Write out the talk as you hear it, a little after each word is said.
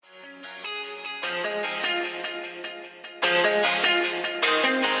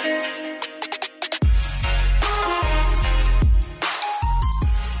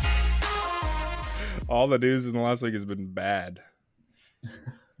all the news in the last week has been bad.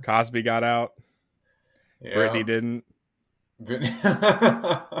 Cosby got out. Yeah. Britney didn't. We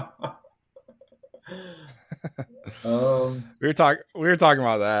were talking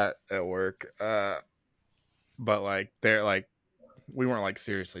about that at work. But like we weren't like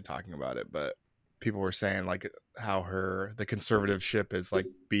seriously talking about it, but people were saying like how the conservativeship is like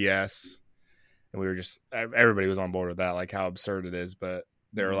BS, and we were just everybody was on board with that, like how absurd it is. But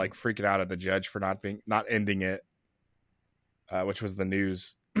they were like freaking out at the judge for not ending it, which was the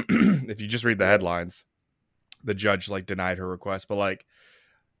news. If you just read the headlines, the judge like denied her request, but like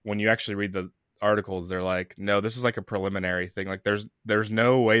when you actually read the articles, they're like, no, this is like a preliminary thing. Like there's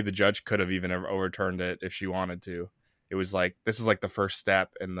no way the judge could have even overturned it if she wanted to. It was like, this is like the first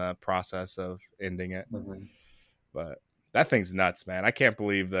step in the process of ending it. But that thing's nuts, man. I can't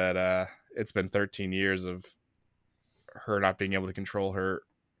believe that it's been 13 years of her not being able to control her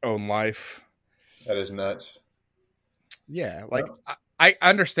own life. That is nuts. Yeah, like I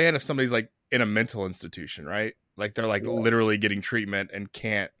understand if somebody's like in a mental institution, right? Like they're like literally getting treatment and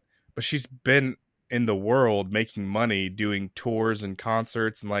can't. But she's been in the world making money, doing tours and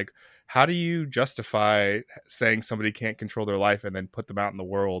concerts, and like, how do you justify saying somebody can't control their life and then put them out in the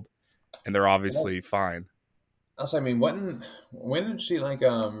world and they're obviously fine? I mean, when did she like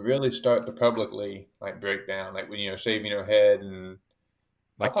really start to publicly like break down, like when shaving her head and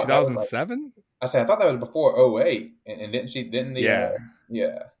like 2007? I thought that was before 2008, and didn't the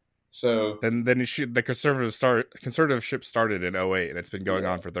yeah. So then the conservatorship started in 2008, and it's been going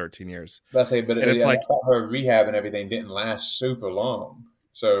on for 13 years. But it's like, I thought her rehab and everything didn't last super long.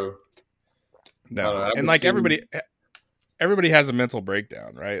 So no, and like everybody has a mental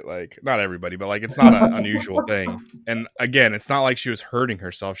breakdown, right? Like not everybody, but like it's not an unusual thing. And again, it's not like she was hurting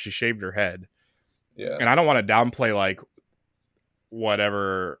herself; she shaved her head. Yeah, and I don't want to downplay like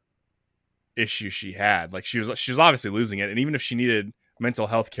whatever issue she had. Like she was obviously losing it, and even if she needed mental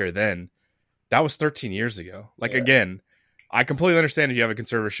health care then, that was 13 years ago. Like again, I completely understand if you have a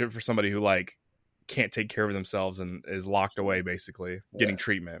conservatorship for somebody who like can't take care of themselves and is locked away basically getting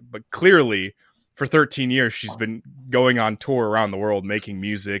treatment. But clearly for 13 years she's been going on tour around the world making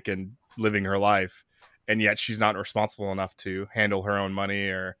music and living her life, and yet she's not responsible enough to handle her own money.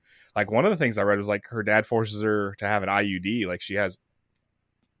 Or like one of the things I read was like her dad forces her to have an IUD, like she has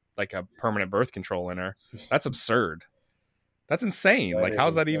like a permanent birth control in her. That's absurd. That's insane. Like,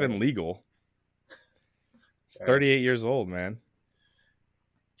 how's that even legal? She's 38 years old, man.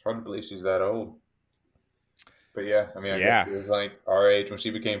 It's hard to believe she's that old. But yeah, I mean, I guess it was like our age when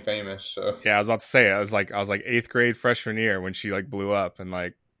she became famous. So yeah, I was about to say, I was like 8th grade freshman year when she like blew up, and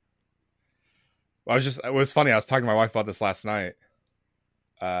like, it was funny. I was talking to my wife about this last night.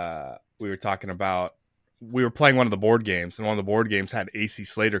 We were playing one of the board games, and one of the board games had AC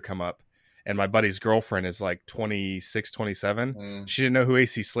Slater come up. And my buddy's girlfriend is like 26, 27. She didn't know who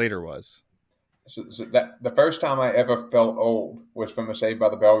AC Slater was. So that the first time I ever felt old was from a Saved by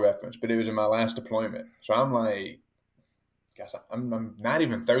the Bell reference, but it was in my last deployment. So I'm like, gosh, I'm not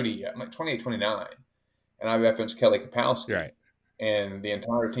even 30 yet. I'm like 28, 29. And I referenced Kelly Kapowski. Right. And the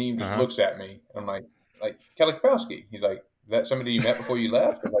entire team just looks at me. And I'm like, Kelly Kapowski. He's like, is that somebody you met before you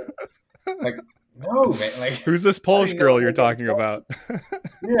left? I'm like, no, man. Like, who's this Polish girl you're talking about?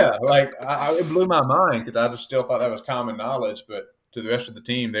 Yeah, like it blew my mind because I just still thought that was common knowledge, but to the rest of the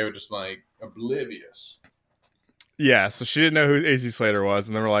team, they were just like oblivious. Yeah, so she didn't know who AC Slater was,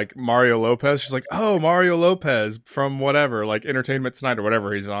 and they were like, Mario Lopez. She's like, oh, Mario Lopez from whatever, like Entertainment Tonight or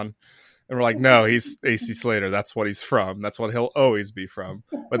whatever he's on. And we're like, no, he's AC Slater. That's what he's from. That's what he'll always be from.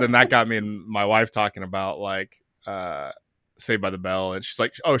 But then that got me and my wife talking about like Saved by the Bell, and she's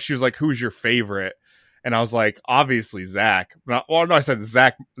like, oh, she was like, who's your favorite? And I was like, obviously Zach. Well, no, I said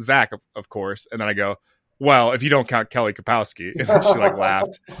Zach, of course. And then I go, well, if you don't count Kelly Kapowski. And then she like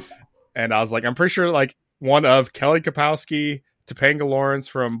laughed. And I was like, I'm pretty sure like one of Kelly Kapowski, Topanga Lawrence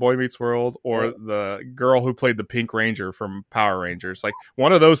from Boy Meets World, or the girl who played the Pink Ranger from Power Rangers. Like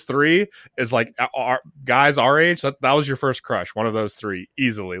one of those three is like guys our age. That was your first crush. One of those three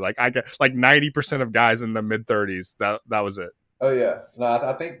easily. Like I get like 90% of guys in the mid-30s. That was it. Oh yeah. No,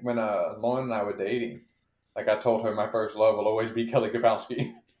 I think when Lauren and I were dating, like I told her my first love will always be Kelly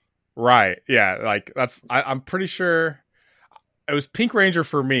Kapowski. Right. Yeah. Like I'm pretty sure it was Pink Ranger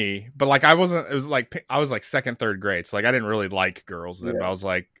for me, but like I was like second, third grade. So like I didn't really like girls then, but I was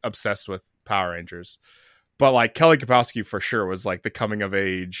like obsessed with Power Rangers. But like Kelly Kapowski for sure was like the coming of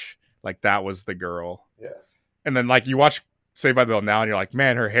age. Like that was the girl. Yeah. And then like you watch Saved by the Bell now and you're like,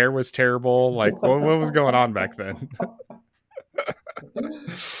 man, her hair was terrible. Like what was going on back then?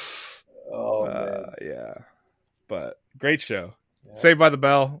 Oh man. Yeah. But great show. Yeah. Saved by the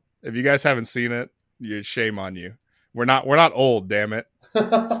Bell. If you guys haven't seen it, shame on you. We're not old, damn it.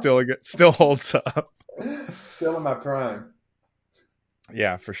 Still holds up. Still in my prime.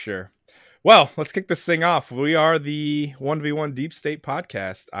 Yeah, for sure. Well, let's kick this thing off. We are the 1v1 Deep State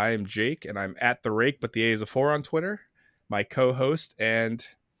Podcast. I am Jake, and I'm at the Rake, but the A is a 4 on Twitter. My co-host, and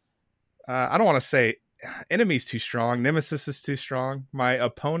I don't want to say enemy's too strong. Nemesis is too strong. My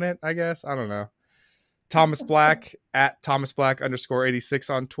opponent, I guess. I don't know. Thomas Black at ThomasBlack_86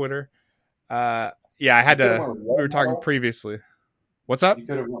 on Twitter. Yeah, I had to. We were talking previously. What's up? You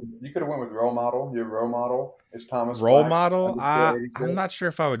could have went with role model. Your role model is Thomas. Role model? I'm not sure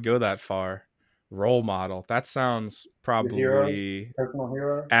if I would go that far. Role model. That sounds probably personal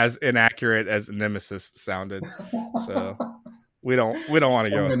hero, as inaccurate as Nemesis sounded. So we don't want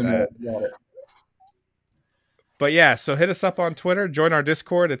to go with that. But yeah, so hit us up on Twitter. Join our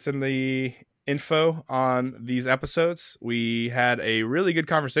Discord. It's in the info on these episodes. We had a really good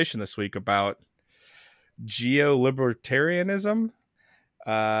conversation this week about geolibertarianism.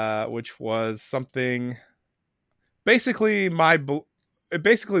 Which was something basically it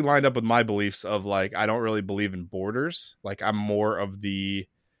basically lined up with my beliefs of like, I don't really believe in borders. Like I'm more of the,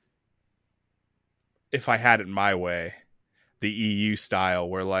 if I had it my way, the EU style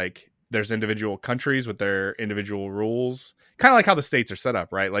where like there's individual countries with their individual rules, kind of like how the states are set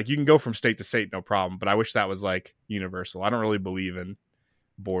up, right? Like you can go from state to state, no problem. But I wish that was like universal. I don't really believe in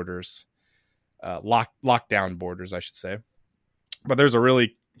borders, lockdown borders, I should say. But there's a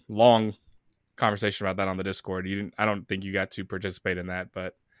really long conversation about that on the Discord. I don't think you got to participate in that,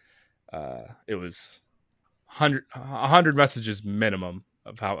 but it was 100 messages minimum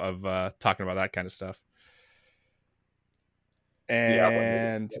of talking about that kind of stuff.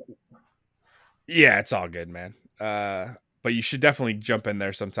 And yeah, it's all good, man. But you should definitely jump in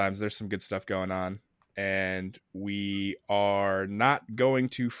there sometimes. There's some good stuff going on, and we are not going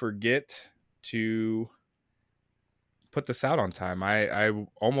to forget to put this out on time. I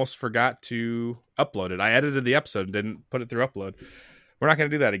almost forgot to upload it. I edited the episode and didn't put it through upload. We're not going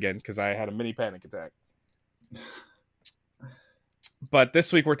to do that again because I had a mini panic attack. But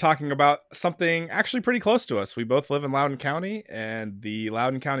this week we're talking about something actually pretty close to us. We both live in Loudoun County, and the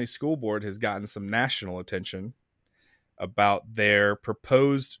Loudoun County School Board has gotten some national attention about their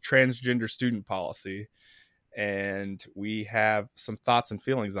proposed transgender student policy. And we have some thoughts and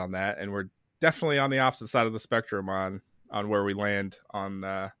feelings on that, and we're definitely on the opposite side of the spectrum on where we land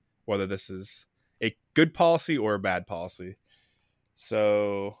on whether this is a good policy or a bad policy.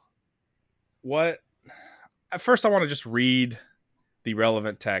 So at first I want to just read the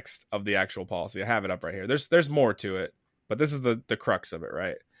relevant text of the actual policy. I have it up right here. There's more to it, but this is the crux of it,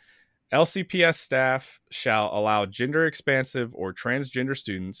 right? LCPS staff shall allow gender expansive or transgender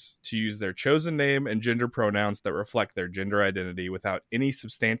students to use their chosen name and gender pronouns that reflect their gender identity without any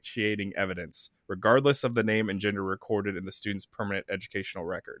substantiating evidence, regardless of the name and gender recorded in the student's permanent educational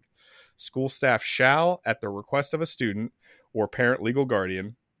record. School staff shall, at the request of a student or parent legal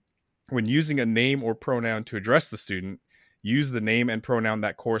guardian, when using a name or pronoun to address the student, use the name and pronoun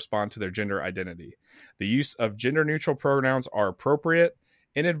that correspond to their gender identity. The use of gender-neutral pronouns are appropriate.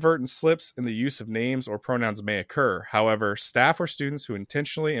 Inadvertent slips in the use of names or pronouns may occur. However, staff or students who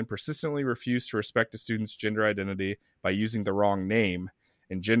intentionally and persistently refuse to respect a student's gender identity by using the wrong name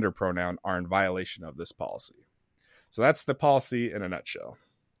and gender pronoun are in violation of this policy. So that's the policy in a nutshell.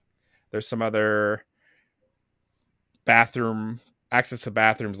 There's some other access to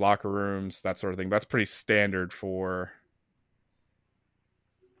bathrooms, locker rooms, that sort of thing. That's pretty standard for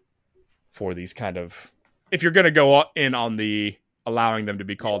these kind of, if you're going to go in on the allowing them to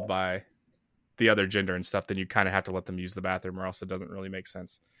be called by the other gender and stuff, then you kind of have to let them use the bathroom, or else it doesn't really make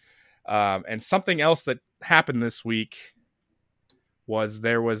sense. And something else that happened this week was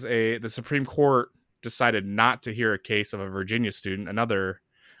the Supreme Court decided not to hear a case of a Virginia student, another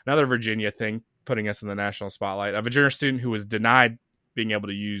Virginia thing, putting us in the national spotlight, of a Virginia student who was denied being able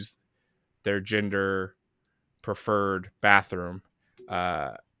to use their gender preferred bathroom.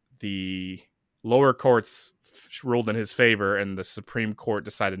 The lower courts ruled in his favor, and the Supreme Court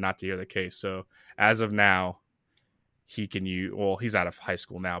decided not to hear the case. So as of now, he can use, well, he's out of high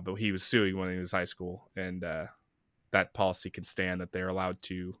school now, but he was suing when he was high school, and that policy can stand, that they're allowed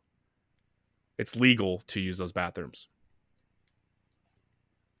to, it's legal to use those bathrooms.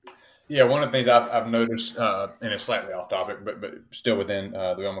 Yeah, one of the things I've noticed, and it's slightly off topic, but still within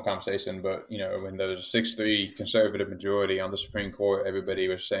the realm of conversation, but, you know, when there's a 6-3 conservative majority on the Supreme Court, everybody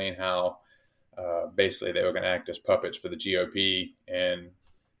was saying how basically they were going to act as puppets for the GOP, and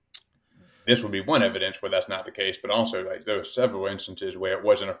this would be one evidence where that's not the case, but also like there were several instances where it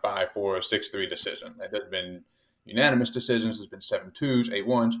wasn't a 5-4 or 6-3 decision. Like, there's been unanimous decisions, there's been 7-2s,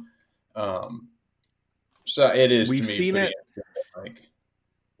 8-1s. So it is We've to me seen pretty it. like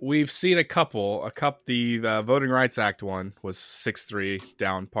We've seen a couple. The Voting Rights Act one was 6-3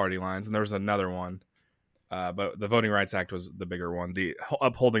 down party lines, and there was another one. But the Voting Rights Act was the bigger one, the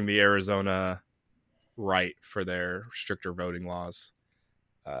upholding the Arizona right for their stricter voting laws.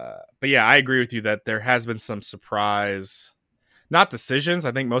 But yeah, I agree with you that there has been some surprise, not decisions.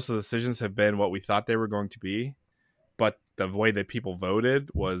 I think most of the decisions have been what we thought they were going to be, but the way that people voted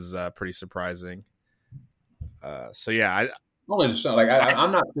was pretty surprising. So yeah, only just like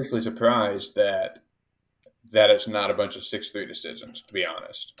I'm not particularly surprised that it's not a bunch of 6-3 decisions. To be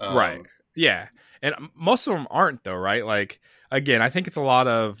honest, right, yeah, and most of them aren't though, right? Like again, I think it's a lot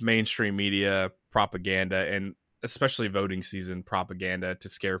of mainstream media propaganda and especially voting season propaganda to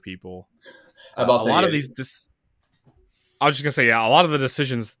scare people. A lot of these I was just gonna say, yeah, a lot of the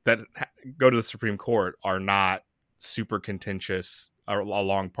decisions that go to the Supreme Court are not super contentious or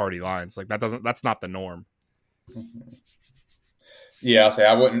along party lines. Like that's not the norm. Yeah, I'll say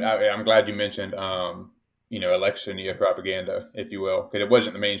I wouldn't. I'm glad you mentioned, election year propaganda, if you will, because it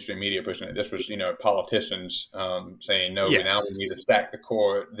wasn't the mainstream media pushing it. This was, politicians saying, no, now we Yes. need to stack the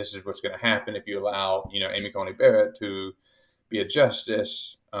court. This is what's going to happen if you allow, Amy Coney Barrett to be a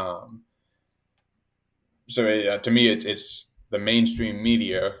justice. To me, it's the mainstream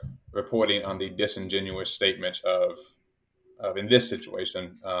media reporting on the disingenuous statements of in this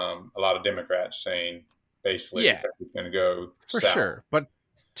situation, a lot of Democrats saying basically Yeah, that it's going to go for south. sure. But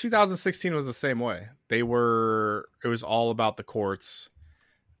 2016 was the same way. It was all about the courts.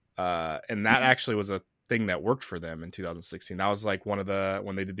 And that actually was a thing that worked for them in 2016. That was like when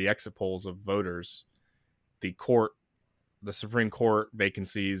they did the exit polls of voters, the Supreme Court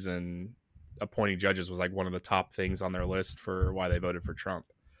vacancies and appointing judges was like one of the top things on their list for why they voted for Trump.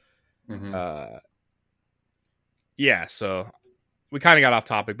 Mm-hmm. Yeah, so we kind of got off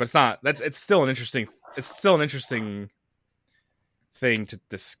topic, but it's still an interesting thing to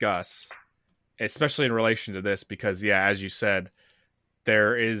discuss, especially in relation to this, because yeah, as you said,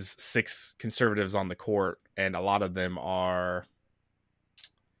 there is 6 conservatives on the court, and a lot of them are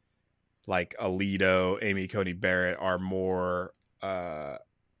like Alito, Amy Coney Barrett are more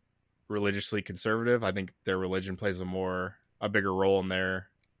religiously conservative. I think their religion plays a bigger role in their,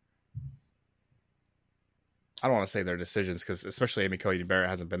 I don't want to say their decisions, because especially Amy Coney Barrett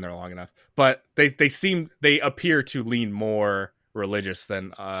hasn't been there long enough, but they appear to lean more religious than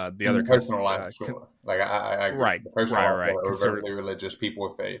the In other the personal life, sure. Like I agree. right, The personal life right, are conservative. overtly religious people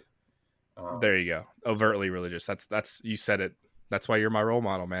of faith. There you go, overtly religious. That's you said it. That's why you're my role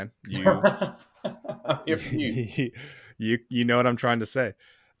model, man. You you know what I'm trying to say.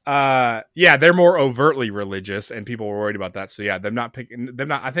 Yeah, they're more overtly religious, and people were worried about that. So yeah, them not picking them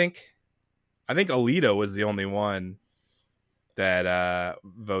not. I think Alito was the only one that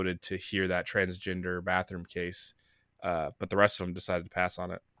voted to hear that transgender bathroom case, but the rest of them decided to pass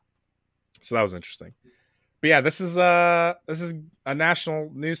on it. So that was interesting. But yeah, this is a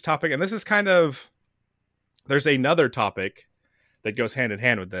national news topic, and this is kind of, there's another topic that goes hand in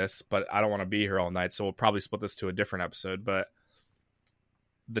hand with this, but I don't want to be here all night, so we'll probably split this to a different episode. But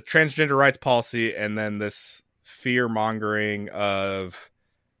the transgender rights policy, and then this fear mongering of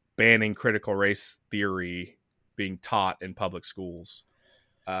banning critical race theory being taught in public schools.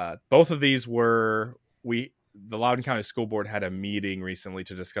 Both of these the Loudoun County School Board had a meeting recently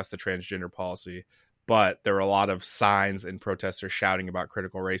to discuss the transgender policy, but there were a lot of signs and protesters shouting about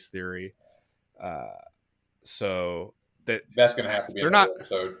critical race theory. So that's going to have to be another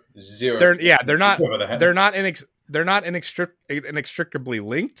episode. Zero. They're not inextricably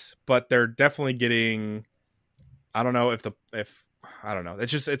linked, but they're definitely getting. I don't know if I don't know.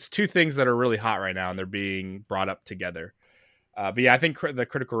 It's 2 things that are really hot right now, and they're being brought up together. But yeah, I think the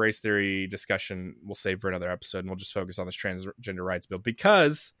critical race theory discussion we'll save for another episode, and we'll just focus on this transgender rights bill,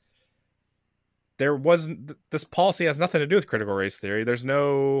 because this policy has nothing to do with critical race theory. There's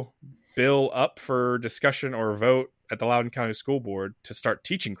no bill up for discussion or vote at the Loudoun County School Board to start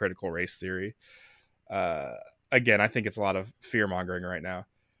teaching critical race theory. Again, I think it's a lot of fear mongering right now.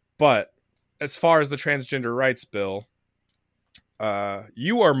 But as far as the transgender rights bill,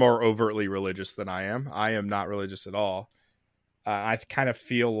 you are more overtly religious than I am. I am not religious at all. I kind of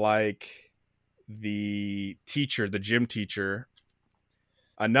feel like the gym teacher,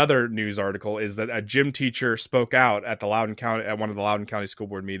 another news article is that a gym teacher spoke out at one of the Loudoun County School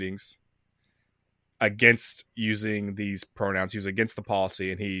Board meetings against using these pronouns. He was against the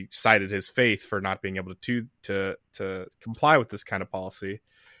policy, and he cited his faith for not being able to comply with this kind of policy,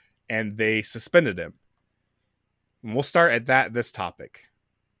 and they suspended him. And we'll start at this topic.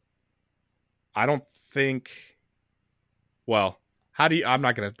 I don't think. Well, I'm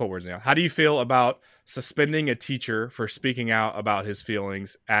not going to put words in. How do you feel about suspending a teacher for speaking out about his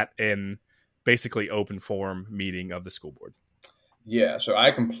feelings at an basically open forum meeting of the school board? Yeah, so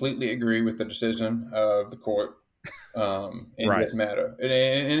I completely agree with the decision of the court in Right. this matter.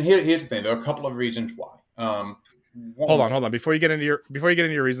 And here's the thing: there are a couple of reasons why. Hold One, on. Before you get into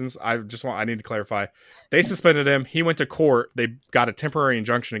your reasons, I need to clarify. They suspended him. He went to court. They got a temporary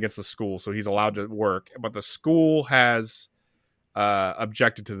injunction against the school, so he's allowed to work. But the school has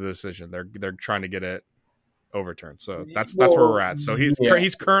objected to the decision. They're trying to get it overturned. So that's where we're at. So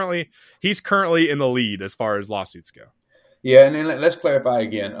he's currently in the lead as far as lawsuits go. Yeah, and then let's clarify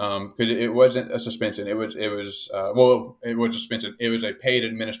again, because it wasn't a suspension. It was a suspension. It was a paid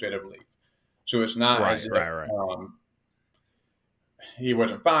administrative leave. So it's not as if he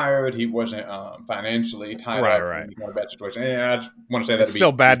wasn't fired. He wasn't financially tied up in any kind of bad situation. And I just want to say that it's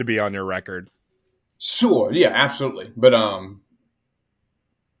still bad to be on your record. Sure, yeah, absolutely. But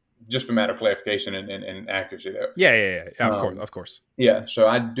just for matter of clarification and accuracy there. Yeah. Of course. Yeah, so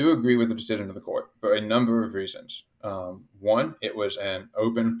I do agree with the decision of the court for a number of reasons. One, it was an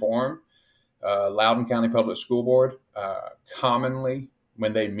open forum. Loudoun County Public School Board commonly,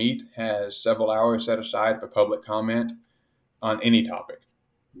 when they meet, has several hours set aside for public comment on any topic.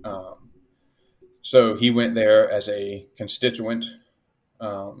 So he went there as a constituent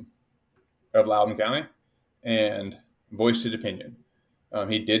of Loudoun County and voiced his opinion.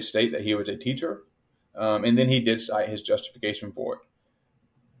 He did state that he was a teacher, and then he did cite his justification for it.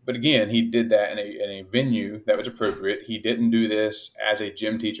 But again, he did that in a venue that was appropriate. He didn't do this as a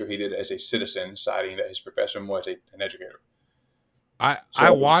gym teacher. He did it as a citizen, citing that his profession was an educator. I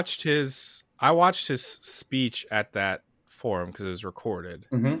watched his speech at that forum because it was recorded.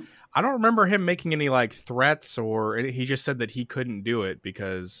 Mm-hmm. I don't remember him making any like threats, or he just said that he couldn't do it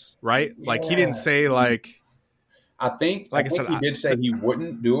because he didn't say like. I think he did say he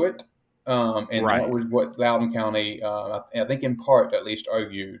wouldn't do it. And that was what Loudoun County, I think in part at least,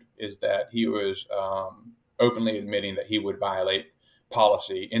 argued, is that he was openly admitting that he would violate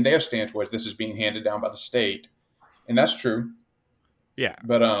policy. And their stance was this is being handed down by the state. And that's true. Yeah.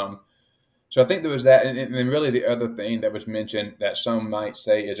 But so I think there was that. And then really the other thing that was mentioned that some might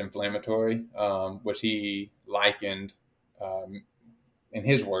say is inflammatory was he likened, in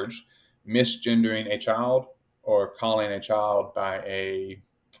his words, misgendering a child or calling a child by a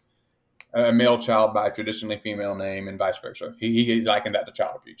male child by a traditionally female name and vice versa. He likened that to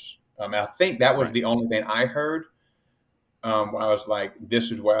child abuse. I think that was the only thing I heard. I was like,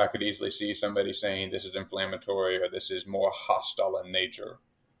 this is where I could easily see somebody saying this is inflammatory or this is more hostile in nature.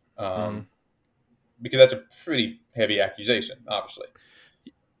 Because that's a pretty heavy accusation, obviously.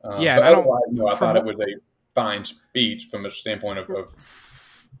 Yeah, but otherwise, I thought it was a fine speech from a standpoint of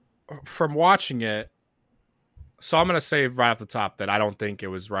from watching it. So I'm going to say right off the top that I don't think it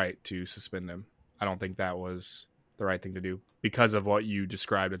was right to suspend him. I don't think that was the right thing to do because of what you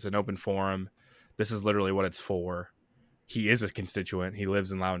described. It's an open forum. This is literally what it's for. He is a constituent. He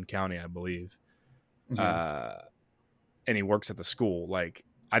lives in Loudoun County, I believe. Mm-hmm. And he works at the school. Like,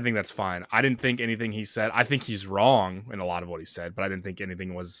 I think that's fine. I didn't think anything he said. I think he's wrong in a lot of what he said, but I didn't think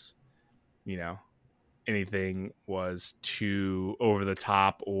anything was too over the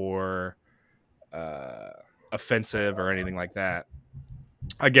top or offensive or anything like that.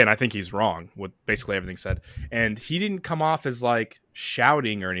 Again, I think he's wrong with basically everything said. And he didn't come off as like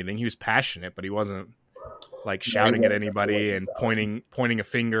shouting or anything. He was passionate, but he wasn't like shouting at anybody and pointing a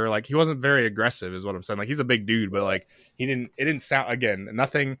finger. Like, he wasn't very aggressive is what I'm saying. Like, he's a big dude, but like it didn't sound, again,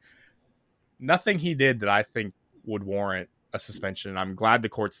 nothing he did that I think would warrant a suspension. I'm glad the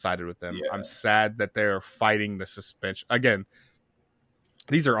court sided with them. Yeah. I'm sad that they're fighting the suspension. Again,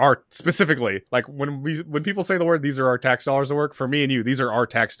 these are our, specifically, like when people say the word, these are our tax dollars at work, for me and you, these are our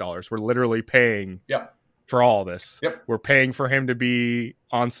tax dollars. We're literally paying for all this. Yep. We're paying for him to be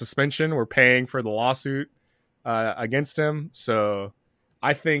on suspension. We're paying for the lawsuit against him. So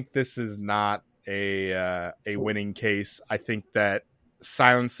I think this is not a winning case. I think that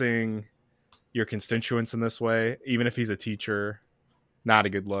silencing your constituents in this way, even if he's a teacher, not a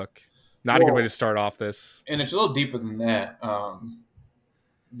good look. Not a good way to start off this. And it's a little deeper than that.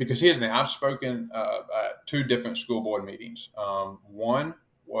 Because here's the thing, I've spoken at two different school board meetings. One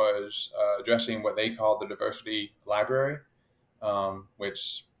was addressing what they call the diversity library,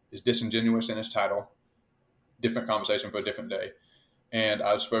 which is disingenuous in its title. Different conversation for a different day. And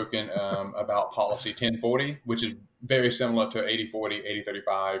I've spoken about policy 1040, which is very similar to 8040,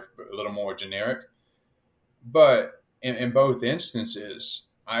 8035, but a little more generic. But in both instances,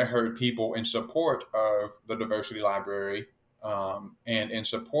 I heard people in support of the diversity library and in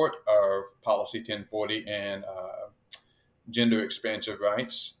support of policy 1040 and gender expansive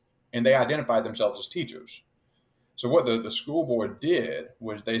rights, and they identified themselves as teachers. So what the school board did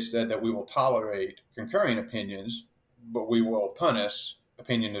was they said that we will tolerate concurring opinions, but we will punish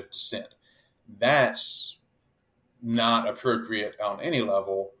opinion of dissent. That's not appropriate on any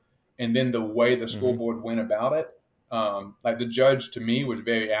level. And then the way the school board went about it, like the judge to me was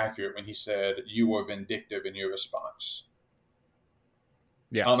very accurate when he said you were vindictive in your response.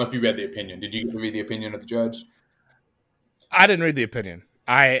 Yeah. I don't know if you read the opinion. Did you read the opinion of the judge? I didn't read the opinion.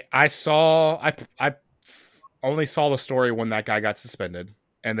 I only saw the story when that guy got suspended.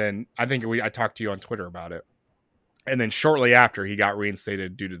 And then I think I talked to you on Twitter about it. And then shortly after, he got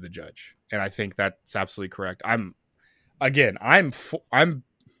reinstated due to the judge. And I think that's absolutely correct. I'm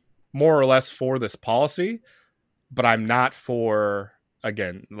more or less for this policy, but I'm not for,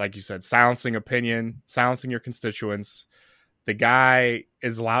 again, like you said, silencing opinion, silencing your constituents. The guy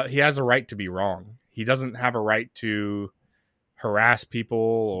is allowed, he has a right to be wrong. He doesn't have a right to harass people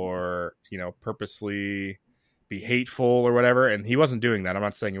or, purposely be hateful or whatever. And he wasn't doing that. I'm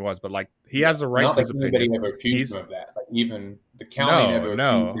not saying he was, but like he has a right to his opinion. Nobody ever accused him of that. Like even the county never accused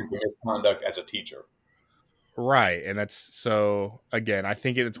him of misconduct as a teacher. Right. And that's so, again, I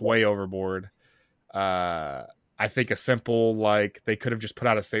think it's way overboard. I think a simple, like, they could have just put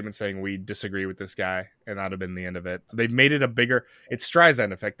out a statement saying we disagree with this guy, and that'd have been the end of it. They've made it it's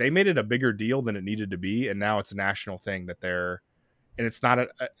Streisand effect. They made it a bigger deal than it needed to be, and now it's a national thing and it's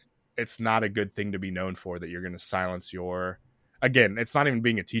not a good thing to be known for, that you're going to silence again, it's not even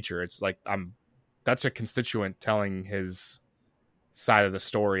being a teacher. It's like, that's a constituent telling his side of the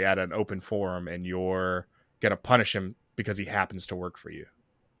story at an open forum, and you're going to punish him because he happens to work for you.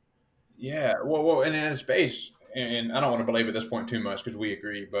 Yeah. Well, and in its base, and I don't want to belabor this point too much because we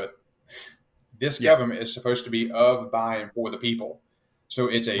agree, but this government is supposed to be of, by, and for the people. So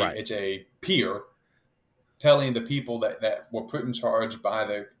it's a peer telling the people that were put in charge by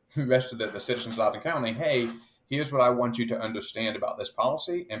the rest of the citizens of Loudoun County, hey, here's what I want you to understand about this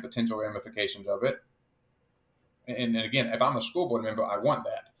policy and potential ramifications of it. And again, if I'm a school board member, I want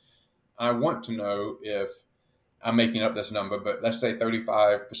that. I want to know, if I'm making up this number, but let's say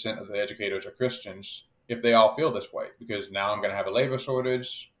 35% of the educators are Christians, if they all feel this way, because now I'm going to have a labor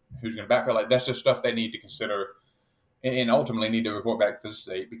shortage. Who's going to backfill? Like, that's just stuff they need to consider, and ultimately need to report back to the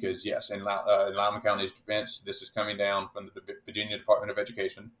state. Because yes, in Loudoun County's defense, this is coming down from the Virginia Department of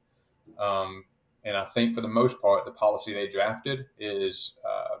Education, and I think for the most part, the policy they drafted is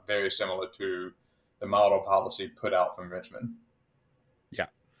very similar to the model policy put out from Richmond.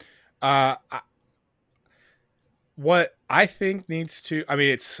 Yeah. What I think needs to,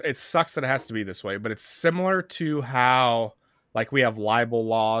 it sucks that it has to be this way, but it's similar to how, like, we have libel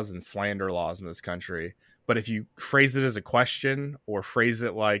laws and slander laws in this country. But if you phrase it as a question or phrase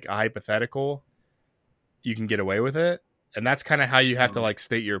it like a hypothetical, you can get away with it. And that's kind of how you have to, like,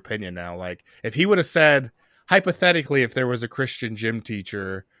 state your opinion now. Like, if he would have said, hypothetically, if there was a Christian gym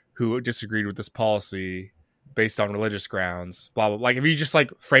teacher who disagreed with this policy based on religious grounds, blah, blah, blah. Like, if you just, like,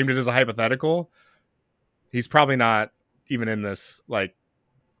 framed it as a hypothetical, he's probably not even in this, like,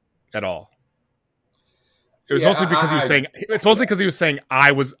 at all. It was mostly because he was saying, it's mostly because he was saying,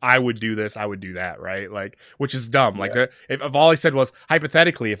 I would do this, I would do that, right? Like, which is dumb. Yeah. Like, if all he said was,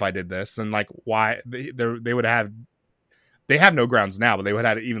 hypothetically, if I did this, then, like, why they would have, they have no grounds now, but they would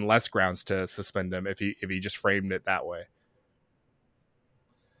have even less grounds to suspend him if he just framed it that way.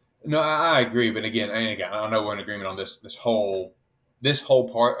 No, I agree. But again, I know we're in agreement on this whole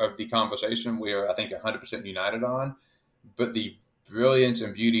part of the conversation. We're, I think, 100% united on. But the brilliance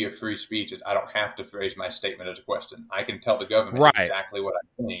and beauty of free speech is I don't have to phrase my statement as a question. I can tell the government exactly what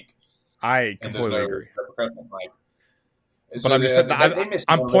I think. I completely agree. Like, but so I'm just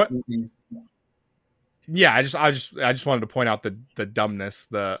yeah, I just wanted to point out the dumbness,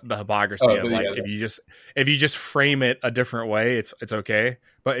 the hypocrisy of, like, if you just frame it a different way, it's okay.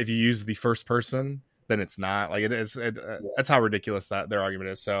 But if you use the first person, then it's not. Like, it is. That's how ridiculous that their argument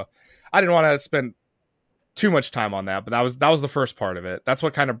is. So I didn't want to spend too much time on that, but that was the first part of it. That's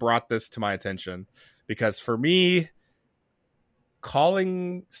what kind of brought this to my attention, because for me,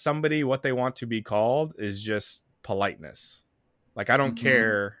 calling somebody what they want to be called is just politeness. Like, I don't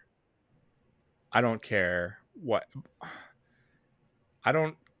care. I don't care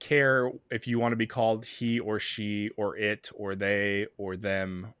if you want to be called he or she or it or they or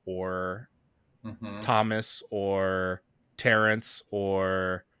them or Thomas or Terrence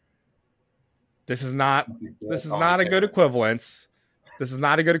or this is not a good equivalence. This is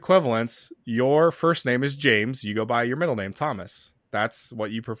not a good equivalence. Your first name is James. You go by your middle name, Thomas. That's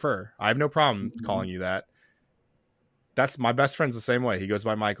what you prefer. I have no problem calling you that. That's my best friend's the same way. He goes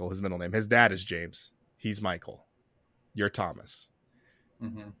by Michael, his middle name. His dad is James. He's Michael. you're Thomas.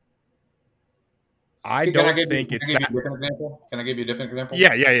 Mm-hmm. I don't think it's that. Can I give you a different example?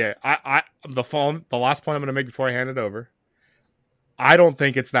 Yeah. The last point I'm going to make before I hand it over. I don't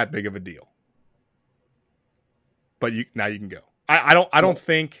think it's that big of a deal. But now you can go. I don't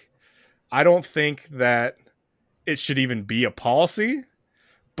think that it should even be a policy.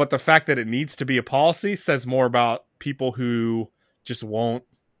 But the fact that it needs to be a policy says more about people who just won't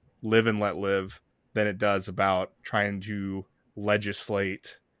live and let live than it does about trying to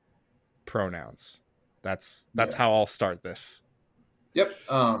legislate pronouns. That's how I'll start this. Yep.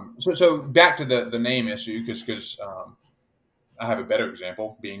 So back to the name issue, because I have a better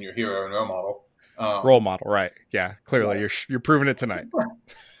example, being your hero and role model. Role model, right? Yeah, clearly you're proving it tonight.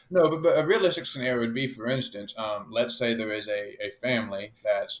 No, but a realistic scenario would be, for instance, let's say there is a family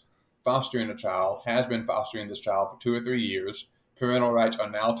that's fostering a child, has been fostering this child for 2 or 3 years. Parental rights are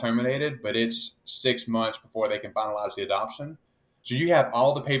now terminated, but it's 6 months before they can finalize the adoption. So you have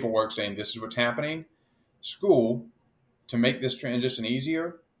all the paperwork saying this is what's happening. School, to make this transition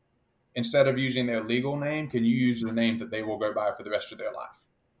easier, instead of using their legal name, can you use the name that they will go by for the rest of their life?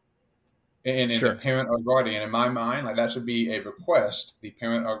 And Sure. the parent or guardian, in my mind, like that should be a request the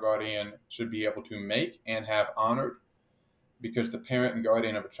parent or guardian should be able to make and have honored, because the parent and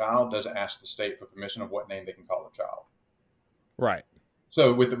guardian of a child does ask the state for permission of what name they can call the child. Right.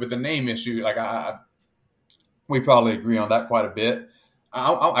 So with the name issue, like we probably agree on that quite a bit.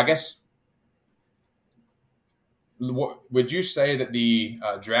 I guess, would you say that the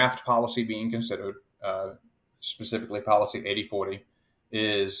draft policy being considered, specifically policy 8040,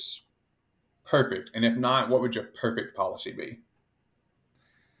 is perfect? And if not, what would your perfect policy be?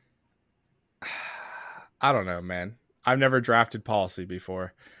 I don't know, man. I've never drafted policy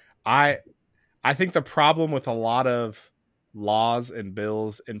before. I think the problem with a lot of laws and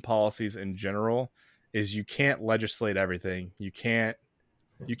bills and policies in general is you can't legislate everything. You can't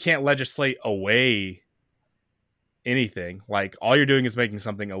legislate away anything. Like, all you're doing is making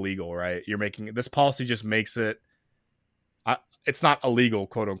something illegal, right? This policy just makes it, it's not illegal,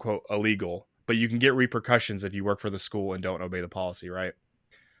 quote unquote illegal, but you can get repercussions if you work for the school and don't obey the policy, right?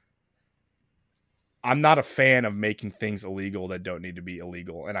 I'm not a fan of making things illegal that don't need to be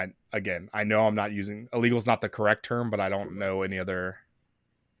illegal. And I know I'm not using illegal is not the correct term, but I don't know any other.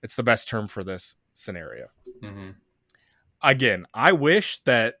 It's the best term for this scenario. Mm-hmm. Again, I wish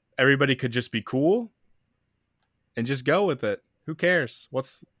that everybody could just be cool and just go with it. Who cares?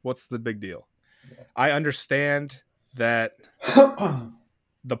 What's the big deal? Yeah. I understand that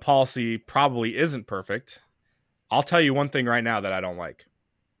the policy probably isn't perfect. I'll tell you one thing right now that I don't like,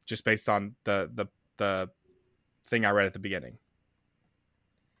 just based on the thing I read at the beginning.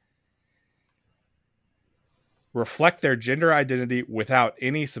 Reflect their gender identity without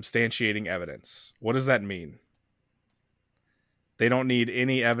any substantiating evidence. What does that mean? They don't need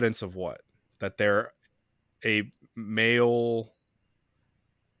any evidence of what? That they're a male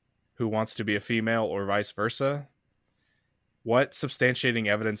who wants to be a female or vice versa? What substantiating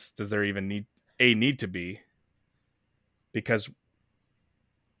evidence does there even need to be? Because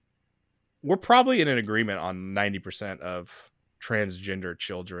we're probably in an agreement on 90% of transgender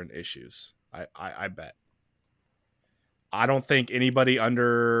children issues. I bet. I don't think anybody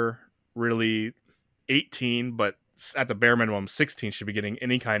under really 18, but at the bare minimum 16, should be getting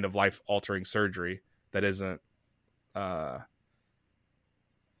any kind of life-altering surgery that isn't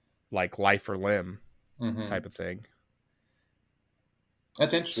like life or limb type of thing.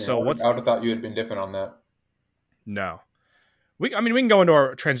 That's interesting. So I would have thought you had been different on that. No. We can go into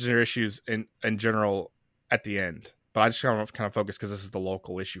our transgender issues in general at the end, but I just kind of focus because this is the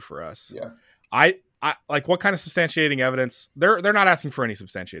local issue for us. Yeah. I like, what kind of substantiating evidence? They're not asking for any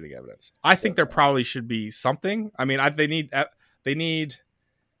substantiating evidence. I think there probably should be something. I mean, they need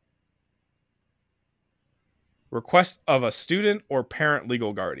request of a student or parent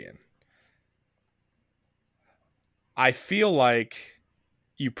legal guardian. I feel like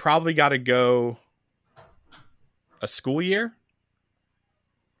you probably got to go a school year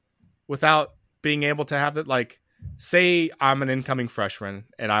without being able to have that. Like, say I'm an incoming freshman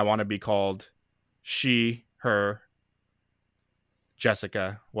and I want to be called she, her,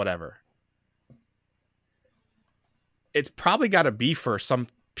 Jessica, whatever. It's probably got to be for some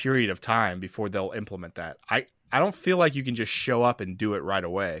period of time before they'll implement that. I don't feel like you can just show up and do it right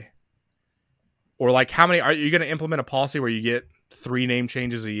away. Or like, how many are you going to implement a policy where you get 3 name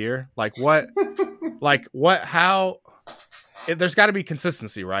changes a year? Like what? Like what? How? There's got to be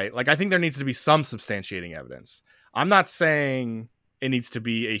consistency, right? Like, I think there needs to be some substantiating evidence. I'm not saying it needs to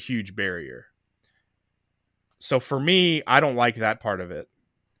be a huge barrier. So for me, I don't like that part of it.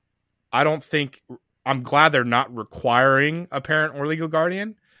 I don't think I'm glad they're not requiring a parent or legal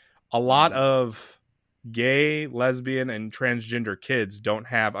guardian. A lot of gay, lesbian, and transgender kids don't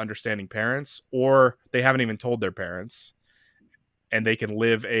have understanding parents, or they haven't even told their parents, and they can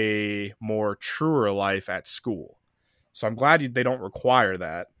live a more truer life at school. So I'm glad they don't require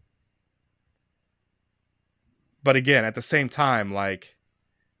that. But again, at the same time, like,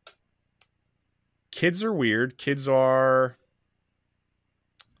 kids are weird. Kids are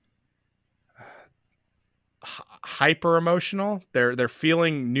hyper emotional. They're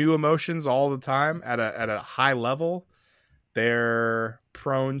feeling new emotions all the time at a high level. They're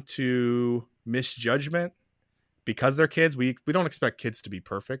prone to misjudgment because they're kids. We don't expect kids to be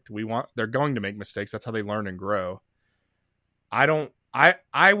perfect. They're going to make mistakes. That's how they learn and grow.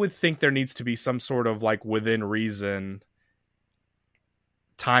 I would think there needs to be some sort of like within reason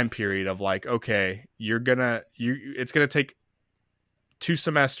time period of like, okay, it's gonna take 2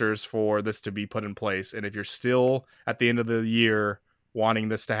 semesters for this to be put in place, and if you're still at the end of the year wanting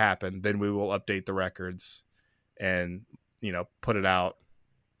this to happen, then we will update the records and, you know, put it out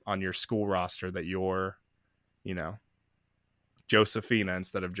on your school roster that you're, you know, Josephina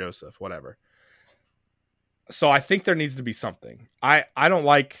instead of Joseph, whatever. So I think there needs to be something. I don't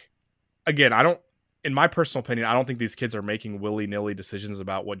like, again, in my personal opinion, I don't think these kids are making willy-nilly decisions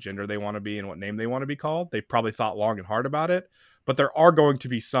about what gender they want to be and what name they want to be called. They've probably thought long and hard about it, but there are going to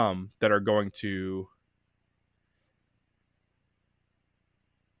be some that are going to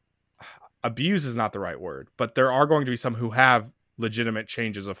abuse is not the right word, but there are going to be some who have legitimate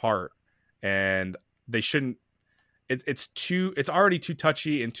changes of heart, and they shouldn't. It's already too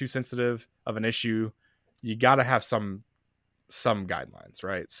touchy and too sensitive of an issue. You got to have some guidelines,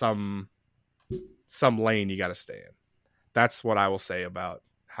 right? Some lane you got to stay in. That's what I will say about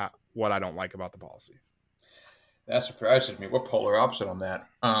what I don't like about the policy. That surprises me. We're polar opposite on that.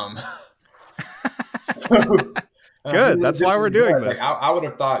 Good. That's why we're doing this. Like, I would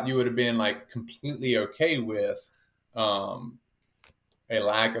have thought you would have been like completely okay with a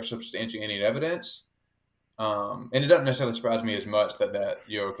lack of substantiating evidence. And it doesn't necessarily surprise me as much that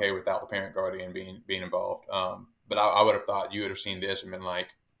you're okay without the parent guardian being involved. But I would have thought you would have seen this and been like,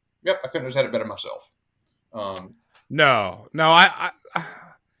 yep, I couldn't have said it better myself. No,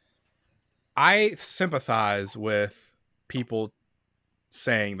 I sympathize with people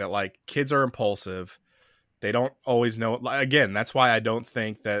saying that like kids are impulsive. They don't always know. Again, that's why I don't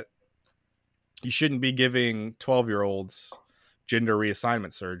think that you shouldn't be giving 12-year-olds gender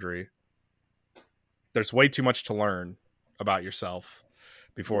reassignment surgery. There's way too much to learn about yourself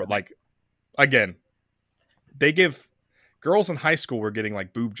before, like, again, they give girls in high school were getting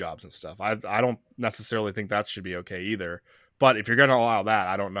like boob jobs and stuff. I don't necessarily think that should be okay either. But if you're going to allow that,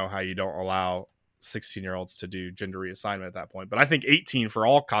 I don't know how you don't allow 16-year-olds to do gender reassignment at that point. But I think 18 for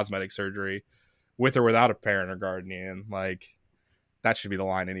all cosmetic surgery, with or without a parent or guardian, like, that should be the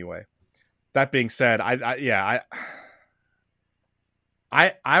line anyway. That being said, I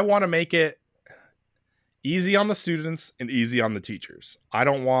want to make it easy on the students and easy on the teachers. I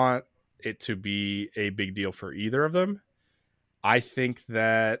don't want it to be a big deal for either of them. I think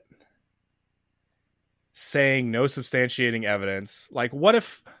that saying no substantiating evidence, like, what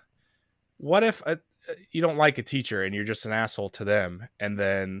if you don't like a teacher and you're just an asshole to them, and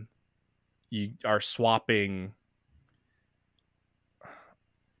then you are swapping,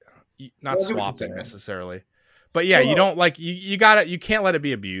 not swapping necessarily, but yeah, you don't like, you can't let it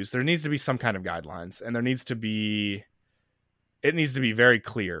be abused. There needs to be some kind of guidelines, and it needs to be very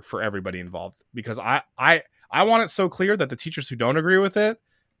clear for everybody involved, because I want it so clear that the teachers who don't agree with it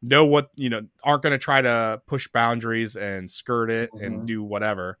know what, aren't going to try to push boundaries and skirt it and do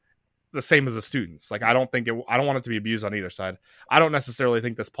whatever. The same as the students. Like, I don't want it to be abused on either side. I don't necessarily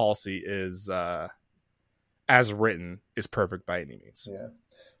think this policy is, as written, is perfect by any means. Yeah.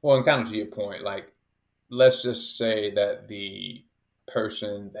 Well, and kind of to your point, like, let's just say that the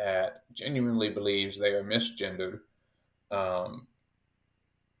person that genuinely believes they are misgendered,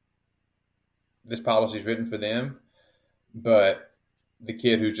 this policy is written for them, but the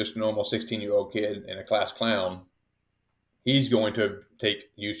kid who's just a normal 16-year-old kid and a class clown, he's going to take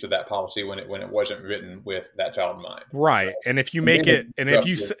use of that policy when it wasn't written with that child in mind. Right. And if you make it, and if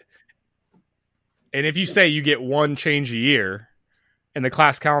you say you get one change a year, and the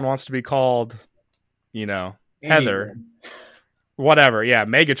class clown wants to be called, Heather, whatever, yeah,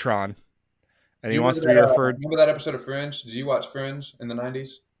 Megatron, and he wants to be referred. Remember that episode of Friends? Did you watch Friends in the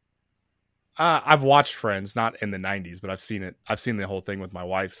 90s? I've watched Friends, not in the 90s, but I've seen it. I've seen the whole thing with my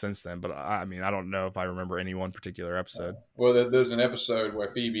wife since then. But I mean, I don't know if I remember any one particular episode. Well, there's an episode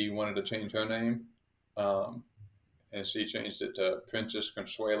where Phoebe wanted to change her name, and she changed it to Princess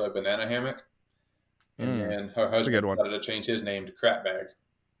Consuela Banana Hammock. and then her husband decided to change his name to Crapbag.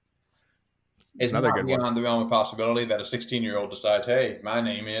 It's Another not good beyond one. the realm of possibility that a 16-year-old decides, hey, my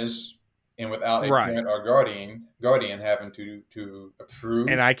name is, and without a Right. parent or guardian having to approve.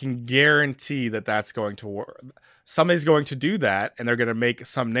 And I can guarantee that that's going to work. Somebody's going to do that, and they're going to make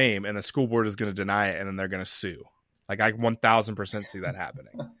some name, and the school board is going to deny it, and then they're going to sue. Like, I 1000% see that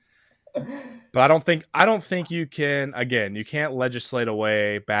happening. But I don't think you can. Again, you can't legislate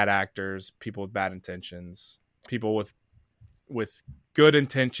away bad actors, people with bad intentions, people with good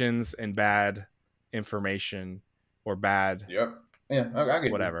intentions and bad information or bad. Yep. Yeah, I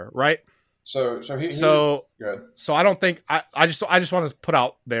get whatever. You. Right. So I don't think I just want to put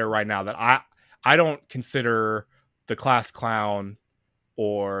out there right now that I don't consider the class clown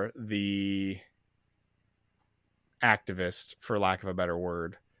or the activist, for lack of a better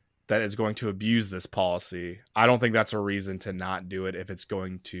word, that is going to abuse this policy. I don't think that's a reason to not do it if it's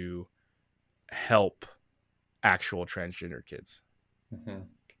going to help actual transgender kids. Mm-hmm.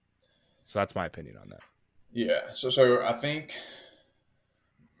 So that's my opinion on that. Yeah. So I think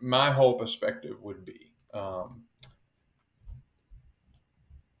my whole perspective would be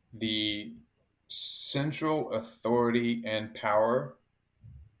the central authority and power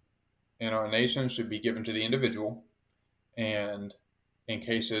in our nation should be given to the individual, and in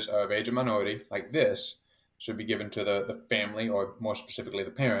cases of age of minority like this, should be given to the family, or more specifically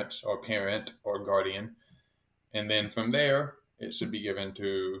the parents or parent or guardian. And then from there, it should be given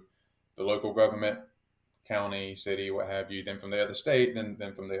to the local government, county, city, what have you. Then from there, the state. Then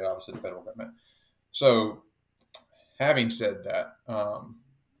from there, obviously, the federal government. So having said that,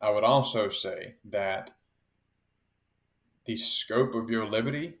 I would also say that the scope of your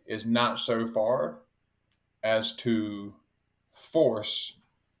liberty is not so far as to force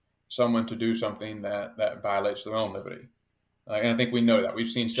someone to do something that violates their own liberty. And I think we know that.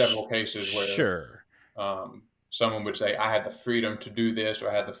 We've seen several cases where someone would say, I had the freedom to do this, or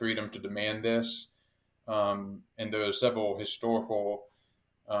I had the freedom to demand this. And there are several historical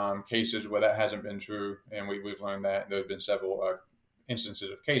cases where that hasn't been true. And we've learned that. There have been several instances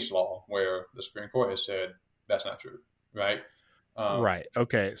of case law where the Supreme Court has said that's not true. Right. Right.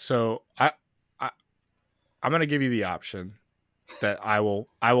 Okay. So I'm going to give you the option that I will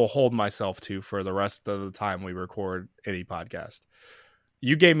hold myself to for the rest of the time we record any podcast.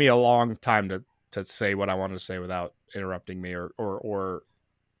 You gave me a long time to say what I wanted to say without interrupting me or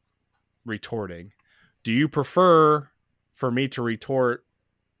retorting. Do you prefer for me to retort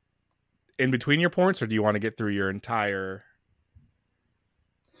in between your points, or do you want to get through your entire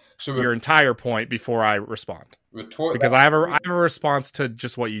point before I respond? Because I have a response to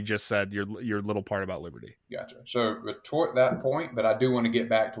just what you just said, your little part about liberty. Gotcha. So retort that point, but I do want to get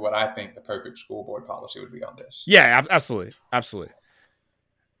back to what I think the perfect school board policy would be on this. Yeah, absolutely. Absolutely.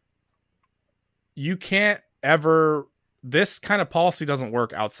 You can't ever, this kind of policy doesn't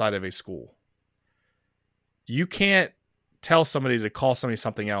work outside of a school. You can't tell somebody to call somebody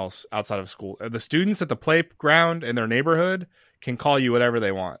something else outside of school. The students at the playground in their neighborhood can call you whatever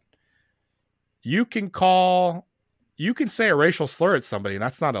they want. You can say a racial slur at somebody, and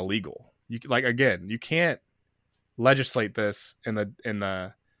that's not illegal. You can't legislate this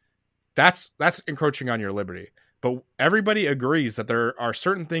that's encroaching on your liberty. But everybody agrees that there are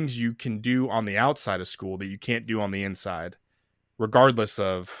certain things you can do on the outside of school that you can't do on the inside, regardless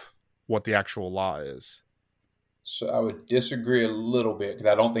of what the actual law is. So I would disagree a little bit,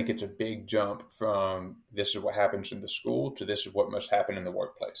 because I don't think it's a big jump from this is what happens in the school to this is what must happen in the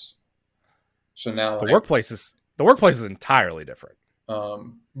workplace. So now the workplace is entirely different.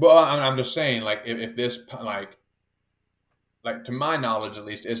 But I'm just saying, like, if this, like to my knowledge at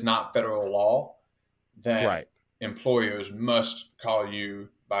least, is not federal law, then employers must call you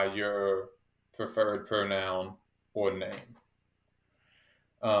by your preferred pronoun or name.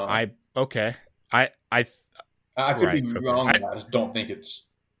 I could be wrong. I just don't think it's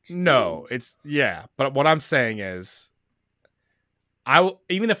true. No, but what I'm saying is,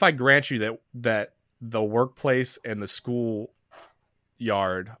 even if I grant you that the workplace and the school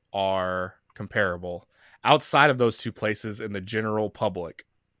yard are comparable, outside of those two places in the general public,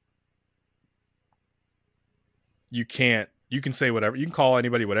 you can say whatever, you can call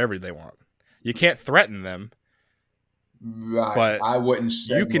anybody whatever they want. You can't threaten them, right? But I wouldn't.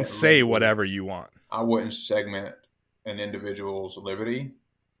 You can say whatever you want. I wouldn't segment an individual's liberty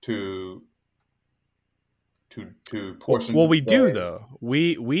to portion. Well, we do though.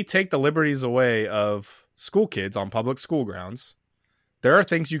 We take the liberties away of school kids on public school grounds. There are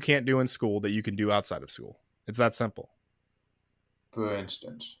things you can't do in school that you can do outside of school. It's that simple. For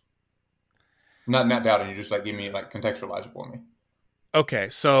instance, not doubting you, just like give me, like, contextualize it for me. Okay,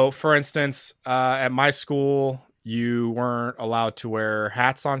 so for instance, at my school, you weren't allowed to wear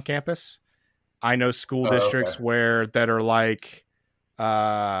hats on campus. I know school Okay. districts where that are like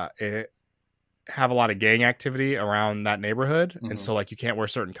have a lot of gang activity around that neighborhood, and Mm-hmm. so like you can't wear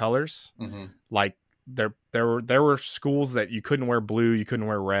certain colors. Mm-hmm. Like there were schools that you couldn't wear blue, you couldn't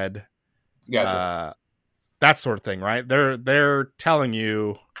wear red, Gotcha. uh, that sort of thing, right? They're telling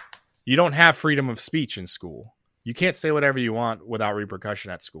you you don't have freedom of speech in school. You can't say whatever you want without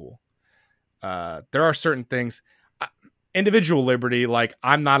repercussion at school. There are certain things, individual liberty. Like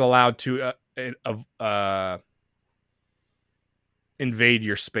I'm not allowed to invade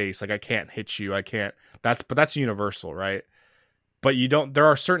your space. Like I can't hit you. I can't. That's universal, right? But you don't. There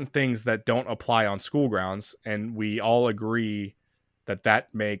are certain things that don't apply on school grounds, and we all agree that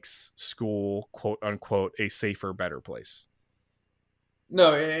makes school, quote unquote, a safer, better place.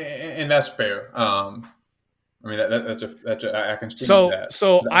 No, and that's fair. I mean that's a I can see So that.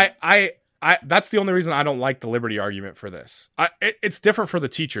 so I that's the only reason I don't like the liberty argument for this. It's different for the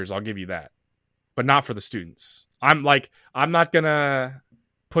teachers, I'll give you that, but not for the students. I'm not gonna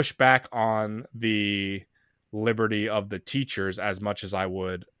push back on the liberty of the teachers as much as I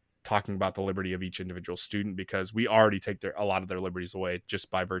would talking about the liberty of each individual student, because we already take a lot of their liberties away just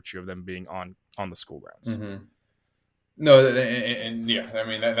by virtue of them being on the school grounds. Mm-hmm. No, and yeah, I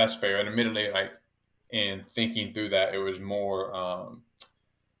mean that's fair. And admittedly, like in thinking through that, it was more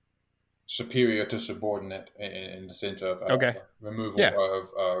superior to subordinate in the sense of Okay. removal Yeah.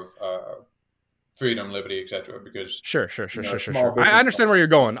 of freedom, liberty, etc. Because Sure. small I business. understand where you're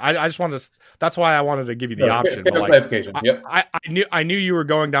going. I just wanted to. That's why I wanted to give you the No, option. fair But like, clarification. Yep. I knew you were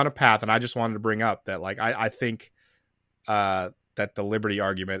going down a path, and I just wanted to bring up that like I think that the liberty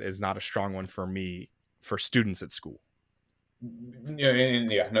argument is not a strong one for me for students at school. Yeah,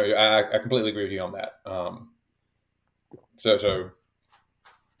 and yeah, no, I completely agree with you on that. So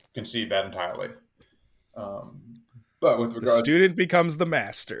concede that entirely. Um, but with The regard, student becomes the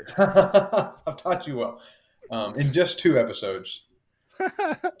master. I've taught you well. In just 2 episodes.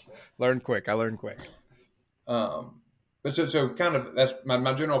 Learn quick. I learn quick. But so kind of that's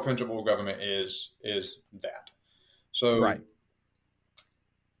my general principle of government is that. So Right.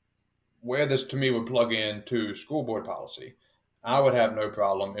 where this to me would plug into school board policy, I would have no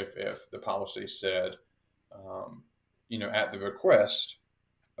problem if the policy said, at the request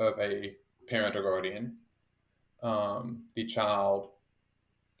of a parent or guardian, the child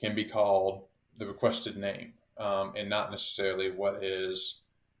can be called the requested name, and not necessarily what is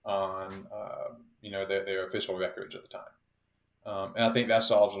on their official records at the time. And I think that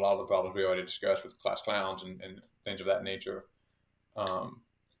solves a lot of the problems we already discussed with class clowns and things of that nature.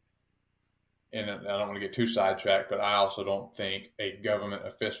 And I don't want to get too sidetracked, but I also don't think a government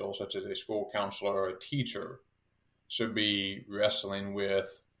official, such as a school counselor or a teacher, should be wrestling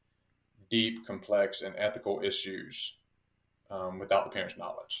with deep, complex, and ethical issues without the parent's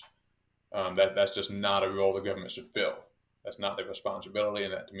knowledge. That's just not a role the government should fill. That's not their responsibility,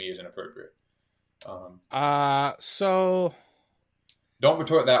 and that to me is inappropriate. So Don't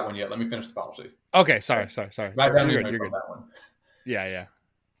retort that one yet. Let me finish the policy. okay. Sorry. Right down You're your good. on that one. Yeah.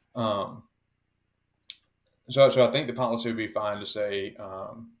 So I think the policy would be fine to say,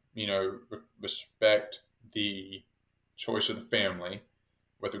 respect the choice of the family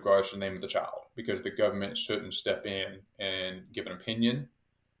with regards to the name of the child, because the government shouldn't step in and give an opinion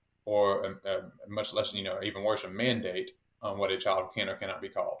or much less, even worse, a mandate on what a child can or cannot be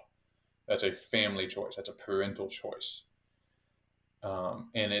called. That's a family choice. That's a parental choice.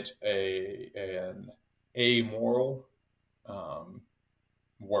 And it's an amoral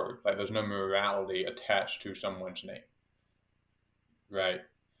word. Like there's no morality attached to someone's name, right?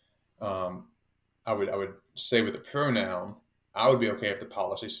 I would say with the pronoun, I would be okay if the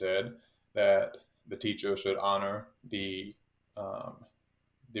policy said that the teacher should honor the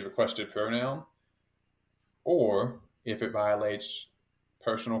requested pronoun, or if it violates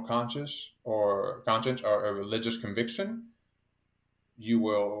personal conscience or a religious conviction, you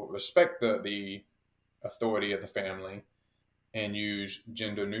will respect the authority of the family and use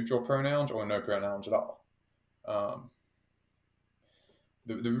gender neutral pronouns or no pronouns at all.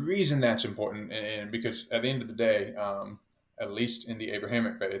 The reason that's important, and because at the end of the day, at least in the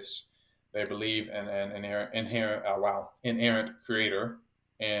Abrahamic faiths, they believe in an inerrant creator,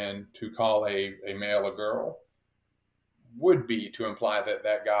 and to call a male a girl would be to imply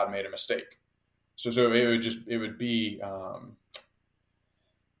that God made a mistake. So it would be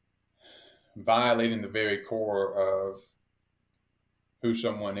violating the very core of who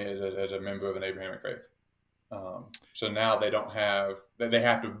someone is as a member of an Abrahamic faith. So now they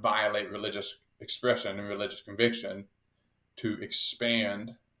have to violate religious expression and religious conviction to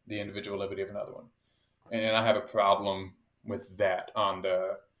expand the individual liberty of another one. And I have a problem with that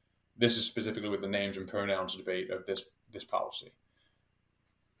this is specifically with the names and pronouns debate of this policy.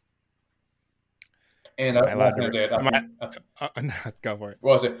 And Am I allowed to? Go for it.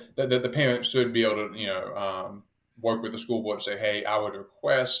 Well, the parents should be able to, work with the school board and say, hey, I would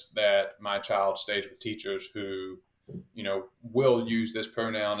request that my child stays with teachers who, will use this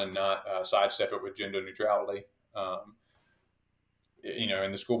pronoun and not sidestep it with gender neutrality.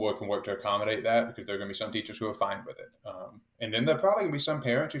 And the school board can work to accommodate that, because there are going to be some teachers who are fine with it. And then there are probably going to be some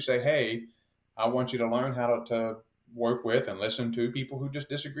parents who say, hey, I want you to learn how to work with and listen to people who just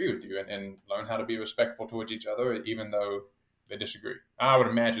disagree with you, and learn how to be respectful towards each other, even though they disagree. I would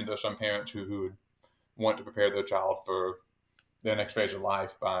imagine there's some parents who would want to prepare their child for their next phase of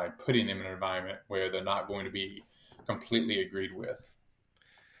life by putting them in an environment where they're not going to be completely agreed with.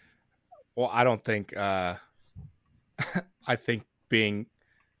 Well, I don't think, I think I'm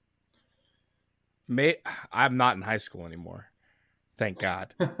not in high school anymore. Thank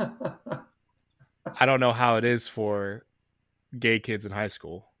God. I don't know how it is for gay kids in high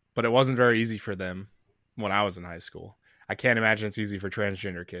school, but it wasn't very easy for them when I was in high school. I can't imagine it's easy for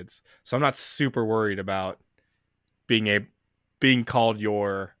transgender kids. So I'm not super worried about being called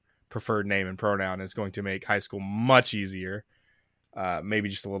your preferred name and pronoun is going to make high school much easier. Maybe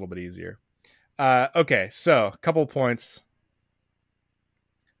just a little bit easier. Okay, so a couple of points.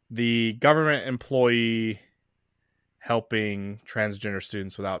 The government employee helping transgender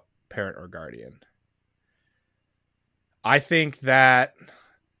students without parent or guardian. I think that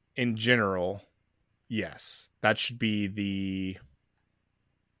in general, yes, that should be the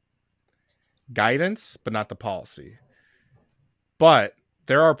guidance, but not the policy. But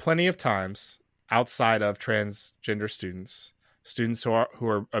there are plenty of times outside of transgender students who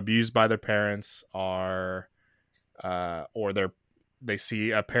are abused by their parents or they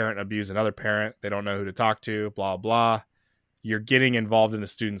see a parent abuse another parent, they don't know who to talk to, blah blah. You're getting involved in a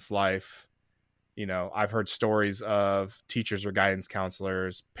student's life. I've heard stories of teachers or guidance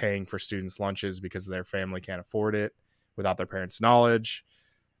counselors paying for students' lunches because their family can't afford it without their parents' knowledge,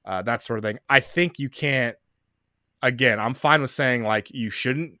 that sort of thing. I think you can't, again, I'm fine with saying like you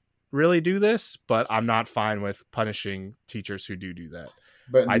shouldn't really do this, but I'm not fine with punishing teachers who do that.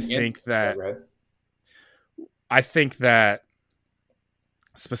 But I think that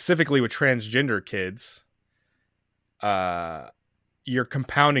specifically with transgender kids, you're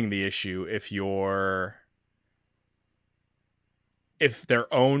compounding the issue if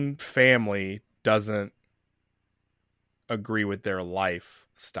their own family doesn't agree with their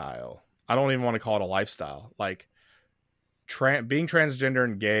lifestyle. I don't even want to call it a lifestyle. Like being transgender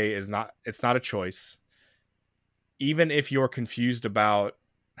and gay it's not a choice. Even if you're confused about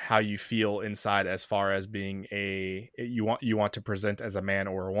how you feel inside as far as being you want to present as a man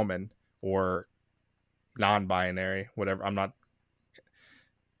or a woman or non-binary, whatever. I'm not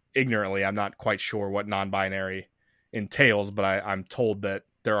quite sure what non-binary entails, but I'm told that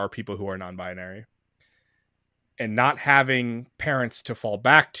there are people who are non-binary. And not having parents to fall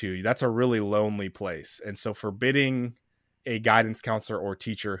back to, that's a really lonely place. And so forbidding a guidance counselor or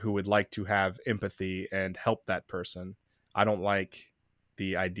teacher who would like to have empathy and help that person, I don't like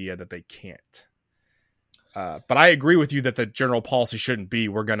the idea that they can't. But I agree with you that the general policy shouldn't be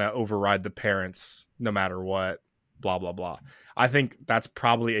we're going to override the parents no matter what, blah, blah, blah. I think that's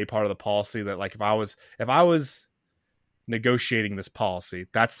probably a part of the policy that, like, if I was negotiating this policy,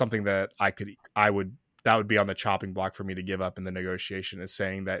 that's something that that would be on the chopping block for me to give up in the negotiation, is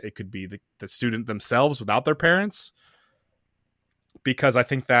saying that it could be the student themselves without their parents, because I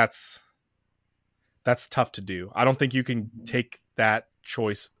think that's tough to do. I don't think you can take that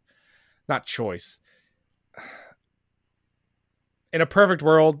not choice. In a perfect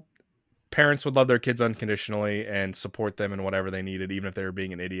world, parents would love their kids unconditionally and support them in whatever they needed, even if they were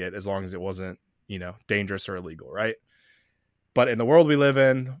being an idiot, as long as it wasn't, dangerous or illegal, right? But in the world we live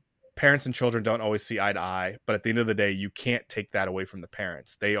in, parents and children don't always see eye to eye. But at the end of the day, you can't take that away from the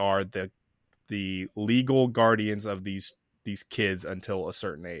parents. They are the legal guardians of these kids until a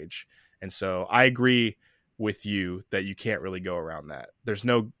certain age. And so I agree with you that you can't really go around that. There's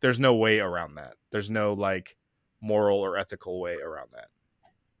no way around that. There's no like moral or ethical way around that.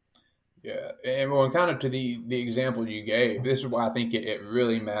 Yeah, and well, kind of to the example you gave, this is why I think it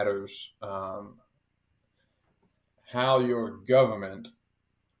really matters how your government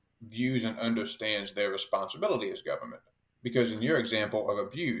views and understands their responsibility as government. Because in your example of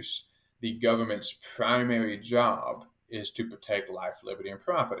abuse, the government's primary job is to protect life, liberty, and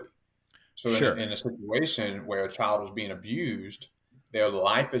property. So sure. in a situation where a child is being abused, their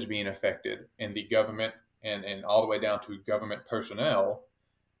life is being affected, and the government and all the way down to government personnel,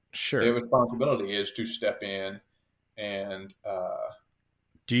 their Sure. responsibility is to step in and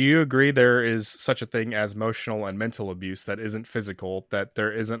Do you agree there is such a thing as emotional and mental abuse that isn't physical, that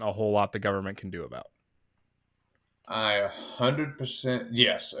there isn't a whole lot the government can do about? I 100%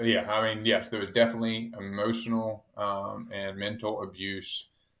 yes, yeah. I mean, yes, there is definitely emotional and mental abuse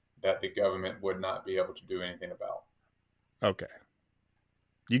that the government would not be able to do anything about. Okay.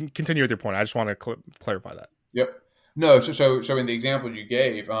 You can continue with your point. I just want to clarify that. Yep. No, so in the example you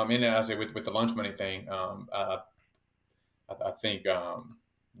gave, and I say with the lunch money thing, I think,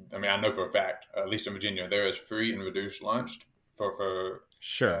 I mean, I know for a fact, at least in Virginia, there is free and reduced lunch for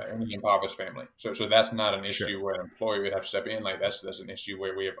Sure. any impoverished family. So that's not an Sure. issue where an employer would have to step in. Like that's an issue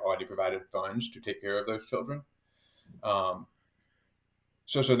where we have already provided funds to take care of those children. Um,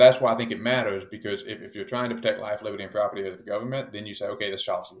 so that's why I think it matters, because if you're trying to protect life, liberty, and property as the government, then you say, okay, this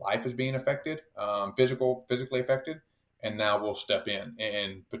child's life is being affected, physically affected, and now we'll step in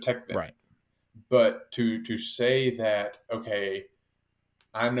and protect them. Right. But to say that, okay,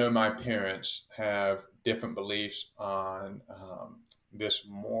 I know my parents have different beliefs on this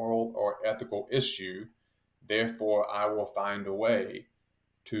moral or ethical issue, therefore I will find a way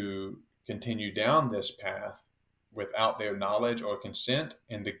to continue down this path without their knowledge or consent,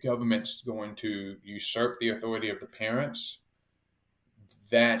 and the government's going to usurp the authority of the parents.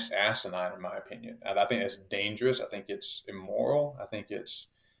 That's asinine, in my opinion. I think it's dangerous. I think it's immoral. I think it's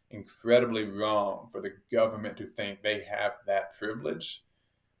incredibly wrong for the government to think they have that privilege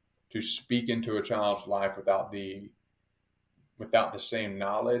to speak into a child's life without the same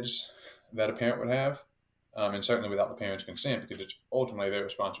knowledge that a parent would have, and certainly without the parent's consent, because it's ultimately their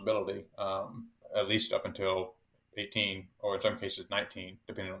responsibility, at least up until 18, or in some cases 19,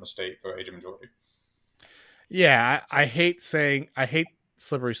 depending on the state, for age of majority. Yeah, I hate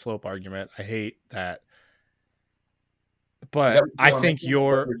slippery slope argument. I hate that. But I think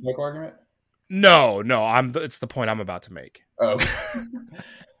you're slippery slope argument. No, it's the point I'm about to make. Oh.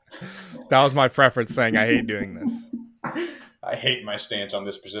 That was my preference, saying I hate doing this. I hate my stance on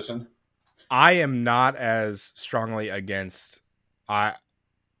this position. I am not as strongly against. I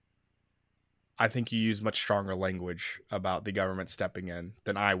think you use much stronger language about the government stepping in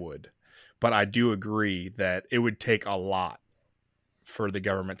than I would. But I do agree that it would take a lot for the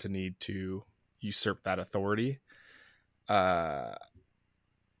government to need to usurp that authority.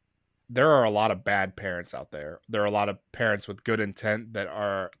 There are a lot of bad parents out there. There are a lot of parents with good intent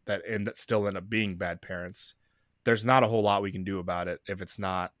that still end up being bad parents. There's not a whole lot we can do about it if it's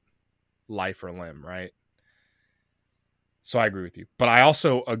not life or limb, right? So I agree with you. But I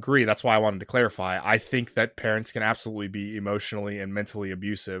also agree, that's why I wanted to clarify, I think that parents can absolutely be emotionally and mentally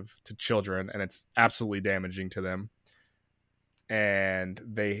abusive to children, and it's absolutely damaging to them. And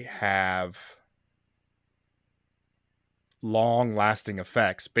they have long-lasting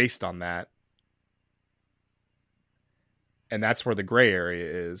effects based on that. And that's where the gray area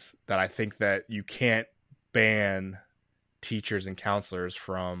is, that I think that you can't ban teachers and counselors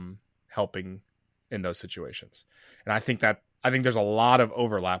from helping in those situations. And I think there's a lot of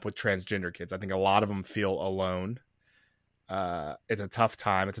overlap with transgender kids. I think a lot of them feel alone. It's a tough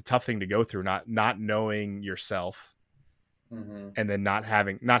time. It's a tough thing to go through, not knowing yourself, mm-hmm. and then not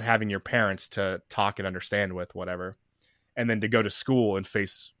having your parents to talk and understand with, whatever. And then to go to school and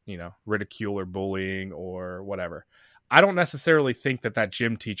face, ridicule or bullying or whatever. I don't necessarily think that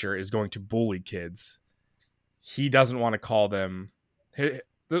gym teacher is going to bully kids. He doesn't want to call them.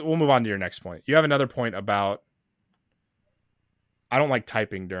 We'll move on to your next point. You have another point about, I don't like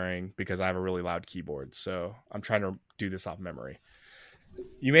typing because I have a really loud keyboard. So I'm trying to do this off memory.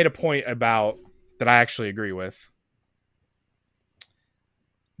 You made a point about that I actually agree with,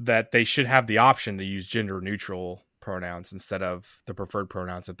 that they should have the option to use gender neutral pronouns instead of the preferred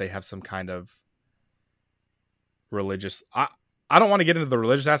pronouns, that they have some kind of religious. I don't want to get into the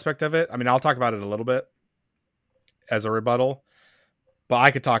religious aspect of it. I mean, I'll talk about it a little bit as a rebuttal, but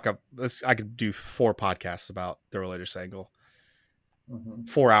I could do 4 podcasts about the religious angle,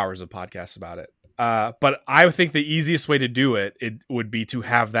 4 hours of podcasts about it. But I think the easiest way to do it would be to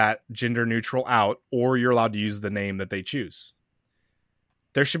have that gender neutral out, or you're allowed to use the name that they choose.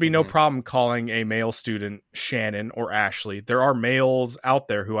 There should be no problem calling a male student Shannon or Ashley. There are males out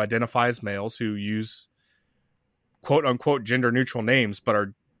there who identify as males who use quote unquote gender neutral names, but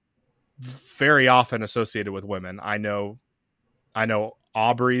are very often associated with women. I know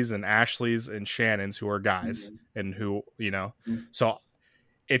Aubreys and Ashleys and Shannons who are guys, and who, so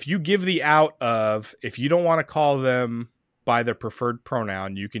if you give the out of, if you don't want to call them by their preferred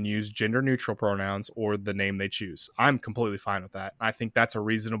pronoun, you can use gender neutral pronouns or the name they choose. I'm completely fine with that. I think that's a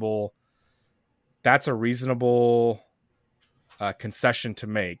reasonable that's a reasonable concession to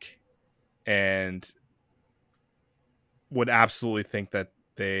make, and would absolutely think that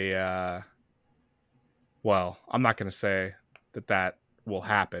they well, I'm not going to say that will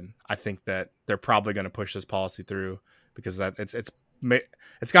happen. I think that they're probably going to push this policy through, because that it's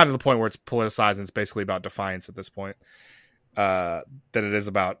gotten to the point where it's politicized and it's basically about defiance at this point, than it is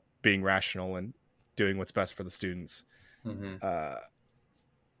about being rational and doing what's best for the students. Mm-hmm.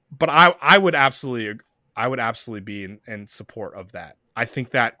 But I would absolutely be in support of that. I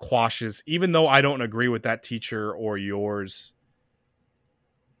think that quashes, even though I don't agree with that teacher or yours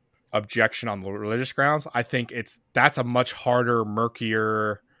objection on the religious grounds, I think that's a much harder,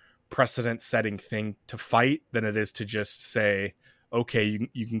 murkier, precedent-setting thing to fight than it is to just say, okay,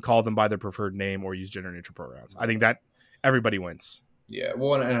 you can call them by their preferred name or use gender-neutral pronouns. I think that everybody wins. Yeah,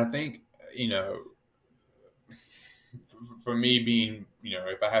 well, and I think, for me being,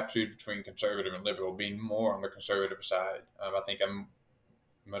 if I have to choose between conservative and liberal, being more on the conservative side, I think I'm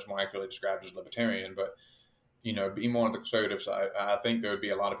much more accurately described as libertarian, but being more on the conservative side, I think there would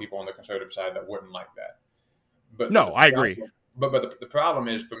be a lot of people on the conservative side that wouldn't like that. But no, I agree. But the problem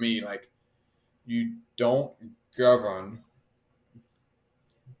is, for me, like, you don't govern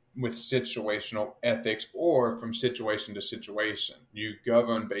with situational ethics or from situation to situation. You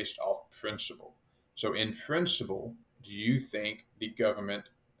govern based off principle. So in principle, do you think the government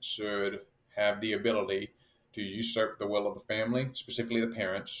should have the ability to usurp the will of the family, specifically the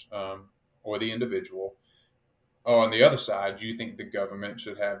parents, or the individual? Or on the other side, do you think the government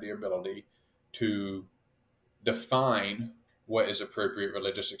should have the ability to define what is appropriate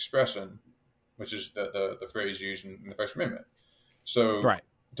religious expression, which is the phrase used in the First Amendment? So, right.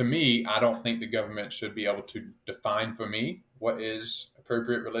 To me, I don't think the government should be able to define for me what is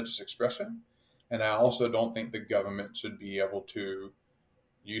appropriate religious expression. And I also don't think the government should be able to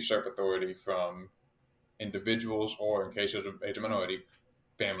usurp authority from individuals, or in cases of age minority,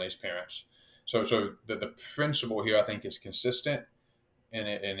 families, parents. So the principle here, I think, is consistent, and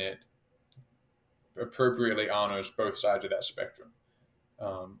it appropriately honors both sides of that spectrum.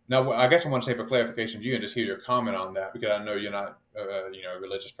 Now, I guess I want to say, for clarification to you, and just hear your comment on that, because I know you're not a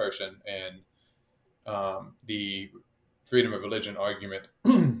religious person, and the freedom of religion argument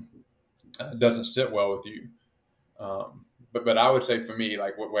doesn't sit well with you. But I would say, for me,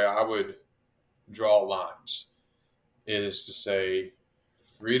 like, where I would draw lines is to say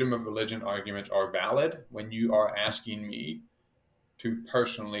freedom of religion arguments are valid when you are asking me to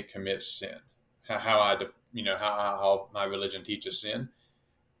personally commit sin. How my religion teaches sin.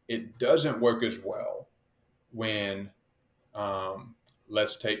 It doesn't work as well when,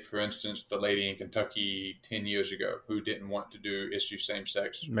 let's take, for instance, the lady in Kentucky 10 years ago who didn't want to issue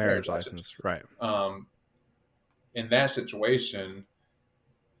same-sex marriage license. Right. In that situation,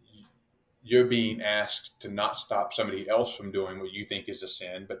 you're being asked to not stop somebody else from doing what you think is a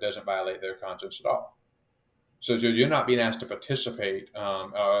sin, but doesn't violate their conscience at all. So you're not being asked to participate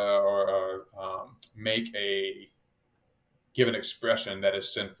or make give an expression that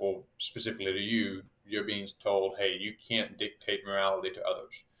is sinful specifically to you. You're being told, hey, you can't dictate morality to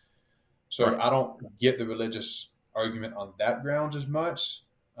others. So right. I don't get the religious argument on that grounds as much.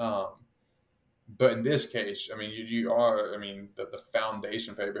 But in this case, I mean, the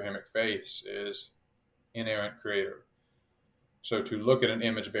foundation for Abrahamic faiths is inerrant creator. So to look at an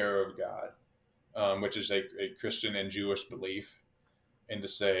image bearer of God, which is a Christian and Jewish belief, and to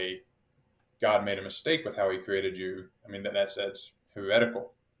say God made a mistake with how he created you, I mean, that's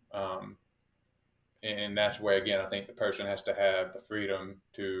heretical. And that's where, again, I think the person has to have the freedom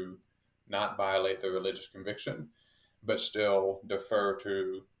to not violate their religious conviction, but still defer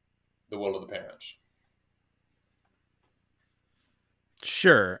to the will of the parents.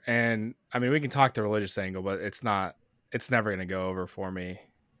 Sure. And I mean, we can talk the religious angle, but it's never going to go over for me,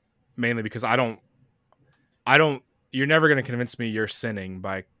 mainly because you're never going to convince me you're sinning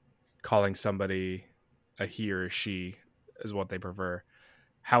by calling somebody a he or a she is what they prefer.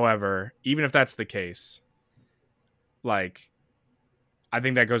 However, even if that's the case, like, I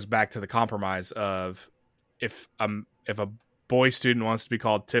think that goes back to the compromise of if a boy student wants to be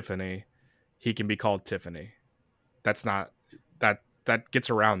called Tiffany, he can be called Tiffany. That's not that gets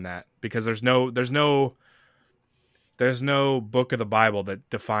around that, because there's no book of the Bible that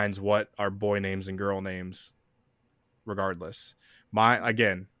defines what are boy names and girl names regardless.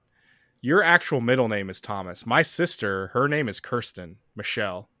 Your actual middle name is Thomas. My sister, her name is Kirsten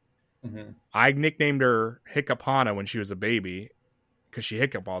Michelle. Mm-hmm. I nicknamed her Hiccup Hannah when she was a baby because she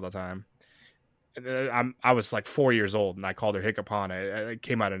hiccup all the time. I was like 4 years old and I called her Hiccup Hannah. It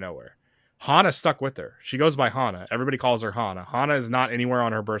came out of nowhere. Hannah stuck with her. She goes by Hannah. Everybody calls her Hannah. Hannah is not anywhere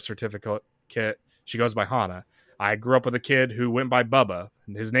on her birth certificate. She goes by Hana. I grew up with a kid who went by Bubba.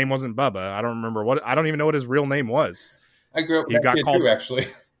 His name wasn't Bubba. I don't even know what his real name was. I grew up with that kid too, actually.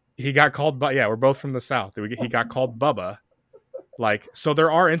 He got called, but yeah, we're both from the South. He got called Bubba. Like, so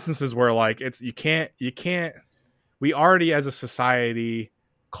there are instances where like you can't, we already as a society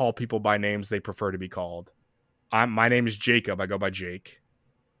call people by names they prefer to be called. My name is Jacob. I go by Jake.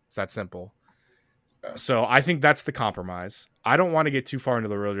 It's that simple. So I think that's the compromise. I don't want to get too far into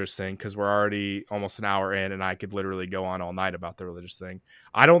the religious thing because we're already almost an hour in and I could literally go on all night about the religious thing.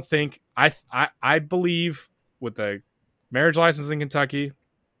 I don't think I believe with the marriage license in Kentucky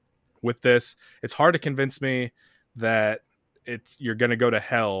with this, it's hard to convince me that you're going to go to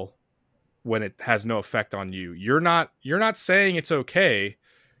hell when it has no effect on you. You're not saying it's okay.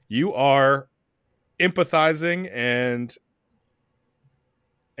 You are empathizing and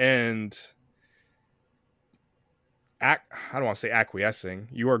I don't want to say acquiescing.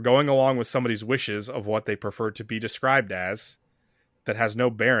 You are going along with somebody's wishes of what they prefer to be described as that has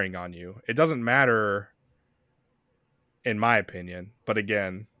no bearing on you. It doesn't matter, in my opinion. But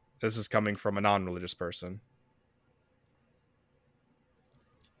again, this is coming from a non-religious person.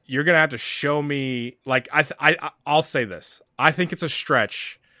 You're going to have to show me, like, I'll say this. I think it's a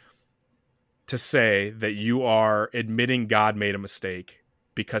stretch to say that you are admitting God made a mistake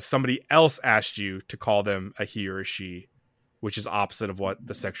because somebody else asked you to call them a he or a she, which is opposite of what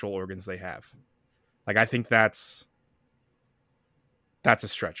the sexual organs they have. Like, I think that's a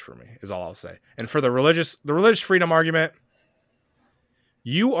stretch for me, is all I'll say. And for the religious freedom argument,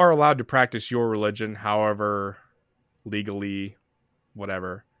 you are allowed to practice your religion however legally,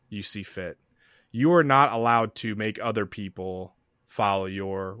 whatever you see fit. You are not allowed to make other people follow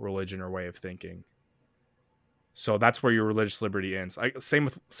your religion or way of thinking. So that's where your religious liberty ends. Same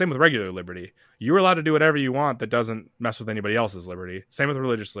with regular liberty. You're allowed to do whatever you want that doesn't mess with anybody else's liberty. Same with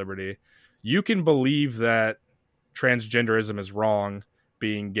religious liberty. You can believe that transgenderism is wrong,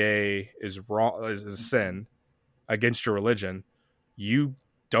 being gay is wrong, is a sin against your religion. You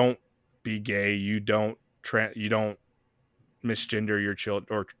don't be gay. You don't misgender your child,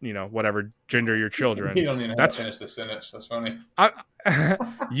 or whatever gender your children. You don't even have to finish the sentence. That's funny.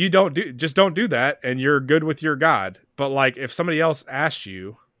 You don't do that, and you're good with your God. But like, if somebody else asked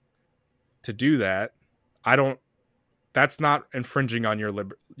you to do that, that's not infringing on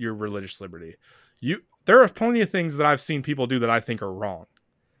your religious liberty. There are plenty of things that I've seen people do that I think are wrong,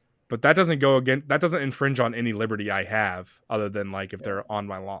 but that doesn't infringe on any liberty I have, other than like if they're on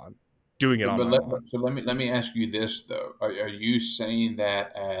my lawn. Doing it on my lawn. So let me ask you this though: Are you saying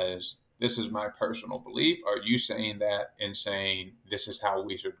that as this is my personal belief? Or are you saying that and saying this is how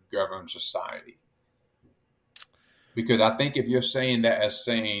we should govern society? Because I think if you're saying that as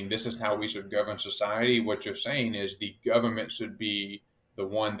saying this is how we should govern society, what you're saying is the government should be the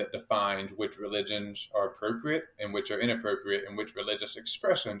one that defines which religions are appropriate and which are inappropriate, and which religious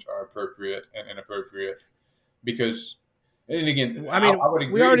expressions are appropriate and inappropriate. Because, and again, I would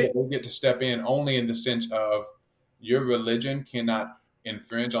agree that they get to step in only in the sense of your religion cannot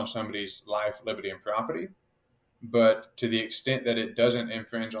infringe on somebody's life, liberty, and property. But to the extent that it doesn't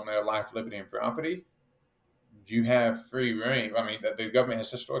infringe on their life, liberty, and property, you have free reign. I mean, the government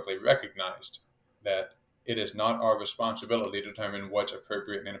has historically recognized that it is not our responsibility to determine what's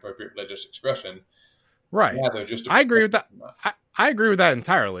appropriate and inappropriate religious expression. Right. I agree with that. I agree with that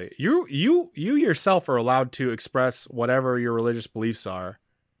entirely. You yourself are allowed to express whatever your religious beliefs are,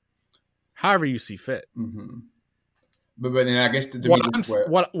 however you see fit. Mm-hmm. But then I guess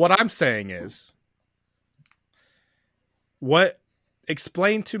what I'm saying is,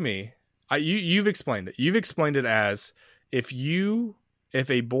 explain to me. You've explained it. You've explained it as if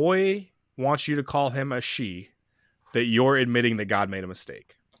a boy wants you to call him a she, that you're admitting that God made a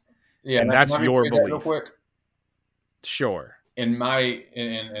mistake. Yeah, and that's your belief. Real quick. Sure. In my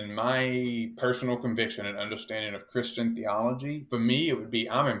personal conviction and understanding of Christian theology, for me it would be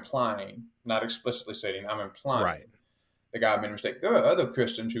I'm implying, not explicitly stating, I'm implying right. that God made a mistake. There are other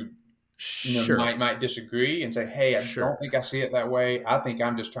Christians who sure. might disagree and say, hey, I don't think I see it that way. I think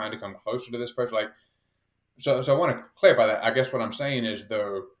I'm just trying to come closer to this person. So I want to clarify that. I guess what I'm saying is,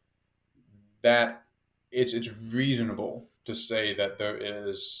 though, that it's reasonable to say that there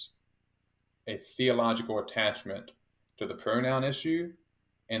is a theological attachment to the pronoun issue,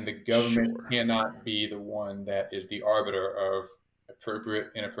 and the government cannot be the one that is the arbiter of appropriate,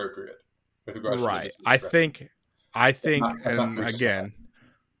 inappropriate with regards to this. I think, and again,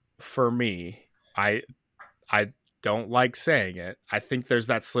 for me, I don't like saying it. I think there's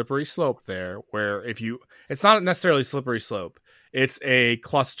that slippery slope there where it's not necessarily slippery slope. It's a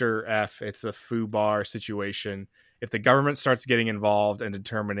cluster F. It's a foo bar situation. If the government starts getting involved and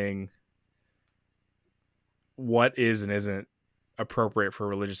determining what is and isn't appropriate for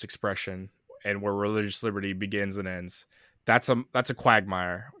religious expression and where religious liberty begins and ends, that's a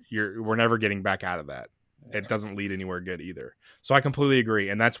quagmire. We're never getting back out of that. It doesn't lead anywhere good either. So I completely agree.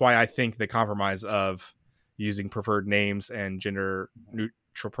 And that's why I think the compromise of using preferred names and gender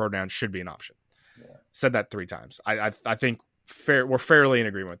neutral pronouns should be an option. Yeah. Said that 3 times. I think we're fairly in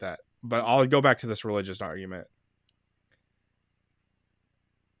agreement with that. But I'll go back to this religious argument.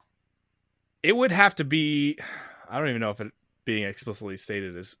 It would have to be, I don't even know if it being explicitly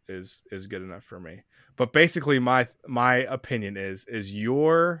stated is good enough for me. But basically my opinion is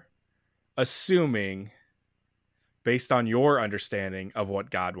you're assuming, based on your understanding of what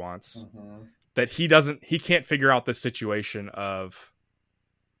God wants, that he can't figure out this situation of,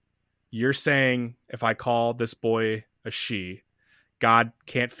 you're saying if I call this boy a she, God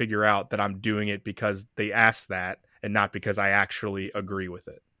can't figure out that I'm doing it because they asked that and not because I actually agree with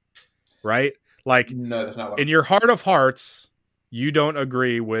it. Right? Like, no, that's not what in your heart of hearts, you don't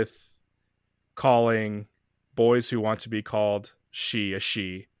agree with calling boys who want to be called she a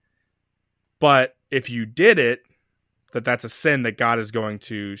she. But if you did it, that's a sin that God is going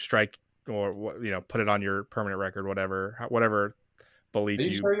to strike, or, you know, put it on your permanent record, whatever belief you. Are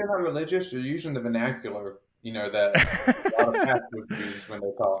you sure you're not religious? You're using the vernacular, you know, that a lot of pastors use when they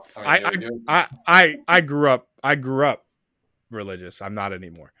talk. I grew up religious. I'm not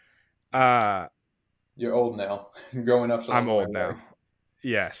anymore. You're old now. Growing up. I'm old now.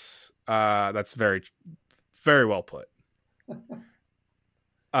 Yes. That's very, very well put.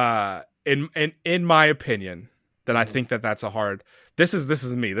 In my opinion, that I think that that's a hard. This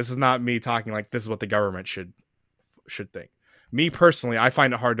is me. This is not me talking like this is what the government should think. Me personally, I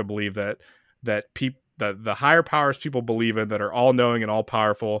find it hard to believe that the higher powers people believe in, that are all knowing and all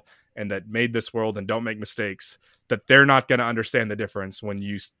powerful and that made this world and don't make mistakes, that they're not going to understand the difference when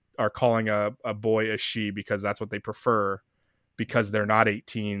you are calling a boy a she because that's what they prefer, because they're not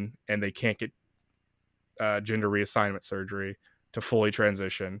 18 and they can't get gender reassignment surgery to fully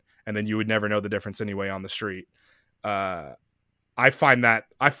transition, and then you would never know the difference anyway on the street. I find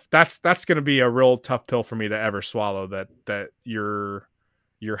that's going to be a real tough pill for me to ever swallow, that your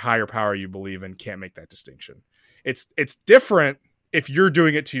higher power you believe in can't make that distinction. It's different if you're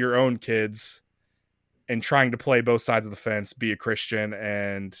doing it to your own kids and trying to play both sides of the fence, be a Christian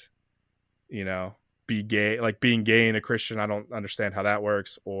and, you know, be gay. Like, being gay and a Christian, I don't understand how that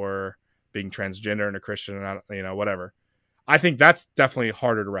works, or being transgender and a Christian, and you know, whatever. I think that's definitely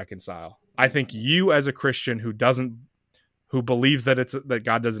harder to reconcile. I think you, as a Christian who believes that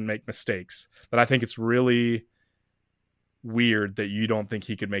God doesn't make mistakes, that I think it's really weird that you don't think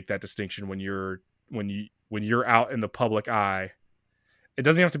he could make that distinction when you're out in the public eye. It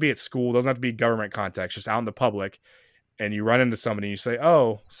doesn't have to be at school, doesn't have to be government context, just out in the public, and you run into somebody and you say,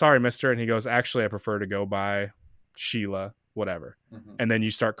 "Oh, sorry, mister," and he goes, "Actually, I prefer to go by Sheila, whatever." And then you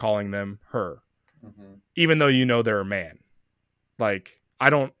start calling them her, even though you know they're a man. Like, I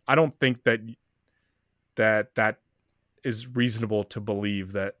don't think that is reasonable to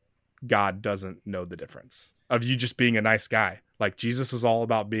believe that God doesn't know the difference of you just being a nice guy. Like, Jesus was all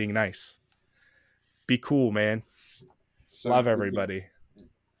about being nice. Be cool, man. So love everybody.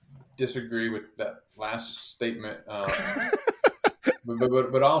 Disagree with that last statement. But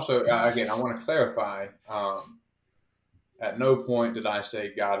also, again, I want to clarify. At no point did I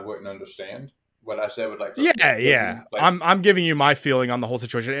say God wouldn't understand. What I said was like, yeah. Like, I'm giving you my feeling on the whole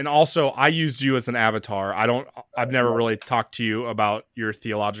situation, and also I used you as an avatar. I've never really talked to you about your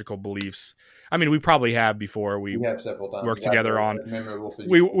theological beliefs. I mean, we probably have before. We have several times. Worked together on.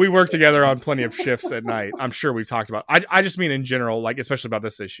 We worked together on plenty of shifts at night. I'm sure we've talked about. I just mean in general, like, especially about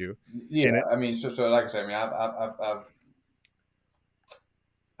this issue. Yeah, I mean, so like I said, I mean,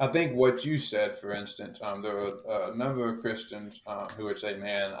 I think what you said, for instance, there were a number of Christians who would say,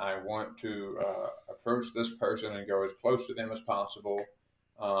 "Man, I want to approach this person and go as close to them as possible,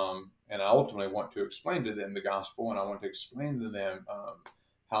 and I ultimately want to explain to them the gospel, and I want to explain to them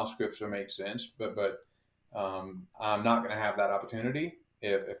how Scripture makes sense. But I'm not going to have that opportunity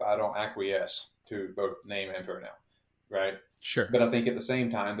if I don't acquiesce to both name and pronoun, right?" Sure. But I think at the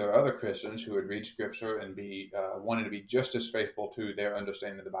same time, there are other Christians who would read Scripture and be wanting to be just as faithful to their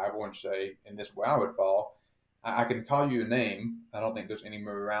understanding of the Bible and say, "In this way I would fall. I can call you a name. I don't think there's any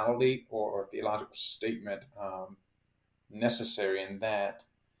morality or theological statement necessary in that.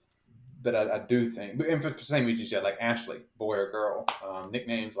 But I do think, and for the same reason you said, like Ashley, boy or girl,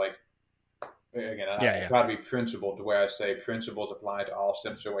 nicknames, like, again, I try to be principled to where I say principles apply to all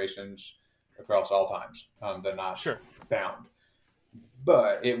situations across all times. They're not bound.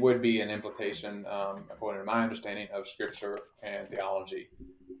 But it would be an implication, according to my understanding of Scripture and theology,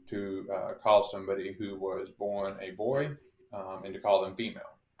 to call somebody who was born a boy and to call them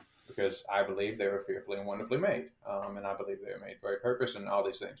female, because I believe they were fearfully and wonderfully made, and I believe they were made for a purpose and all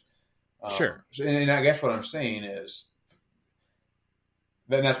these things. Sure. And I guess what I'm saying is,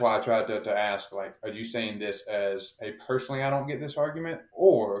 then that's why I tried to ask, like, are you saying this as, hey, personally, I don't get this argument,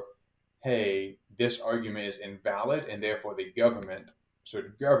 or, hey, this argument is invalid and therefore the government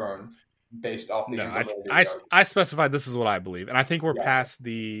should govern based off the invalidity? I specified this is what I believe, and I think we're past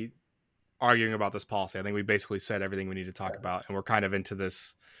the arguing about this policy. I think we basically said everything we need to talk about, and we're kind of into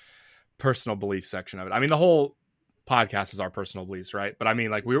this personal belief section of it. I mean, the whole podcast is our personal beliefs, right? But I mean,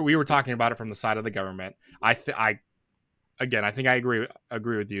 like, we were talking about it from the side of the government. I think I agree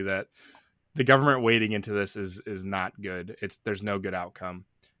with you that the government wading into this is not good. There's no good outcome.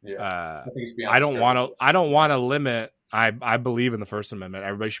 Yeah. I don't want to limit. I believe in the First Amendment.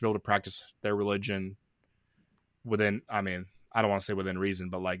 Everybody should be able to practice their religion within, I mean, I don't want to say within reason,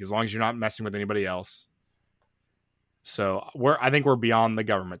 but like, as long as you're not messing with anybody else. So I think we're beyond the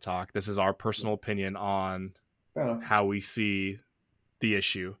government talk. This is our personal opinion on how we see the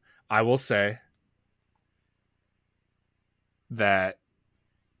issue. I will say that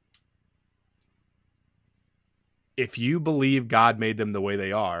if you believe God made them the way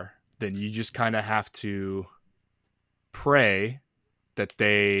they are, then you just kind of have to pray that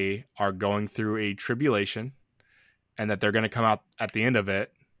they are going through a tribulation and that they're going to come out at the end of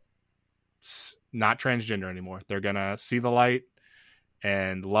it not transgender anymore. They're going to see the light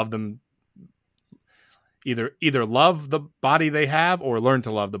and love them. Either love the body they have or learn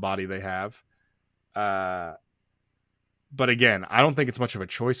to love the body they have. But again, I don't think it's much of a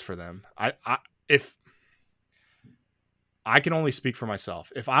choice for them. If I can only speak for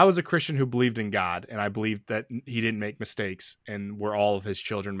myself. If I was a Christian who believed in God and I believed that he didn't make mistakes and we're all of his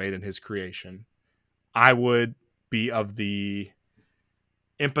children made in his creation, I would be of the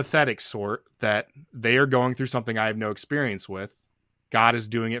empathetic sort that they are going through something I have no experience with. God is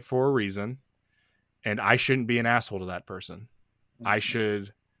doing it for a reason, and I shouldn't be an asshole to that person. I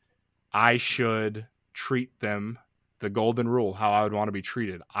should treat them the golden rule, how I would want to be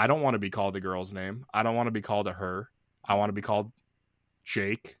treated. I don't want to be called the girl's name. I don't want to be called a her. I want to be called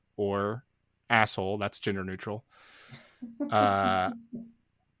Jake or asshole. That's gender neutral.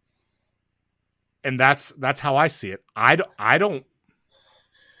 And that's how I see it. I'm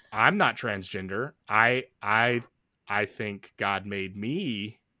not transgender. I think God made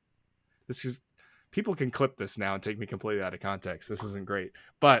me. People can clip this now and take me completely out of context. This isn't great.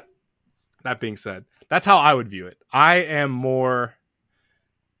 But that being said, that's how I would view it. I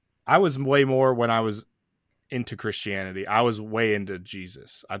was way more when I was into Christianity. I was way into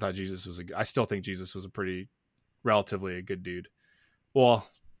Jesus. I thought I still think Jesus was relatively a good dude. Well,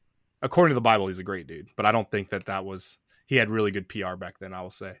 according to the Bible, he's a great dude, but I don't think he had really good PR back then, I will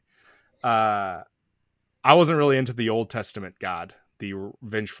say. I wasn't really into the Old Testament God, the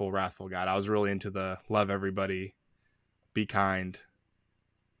vengeful, wrathful God. I was really into the love everybody, be kind,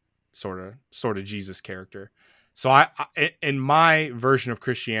 sort of Jesus character. So I in my version of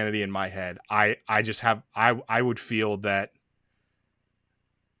Christianity in my head, I would feel that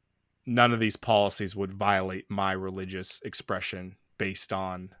none of these policies would violate my religious expression based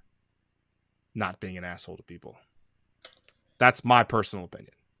on not being an asshole to people. That's my personal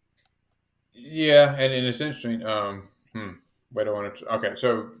opinion. Yeah, and it's interesting. Wait, I wanted to. Okay,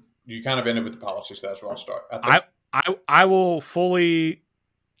 so you kind of ended with the policy, so that's where I'll start. I will fully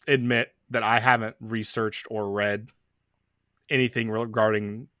admit that I haven't researched or read anything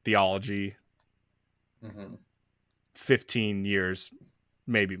regarding theology. 15 years,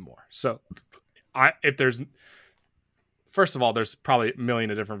 maybe more. So, first of all, there's probably a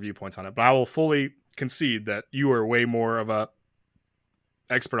million of different viewpoints on it, but I will fully concede that you are way more of a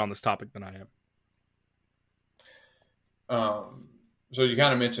expert on this topic than I am. So you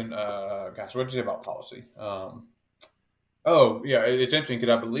kind of mentioned, gosh, what did you say about policy? Oh, yeah, it's interesting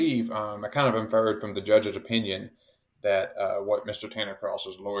because I believe I kind of inferred from the judge's opinion that what Mr. Tanner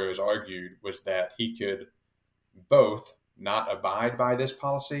Cross's lawyers argued was that he could both not abide by this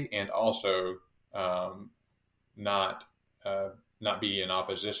policy and also not be in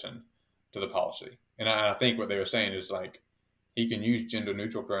opposition to the policy. And I think what they were saying is, like, he can use gender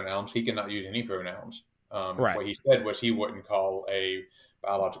neutral pronouns. He cannot use any pronouns. Right. What he said was he wouldn't call a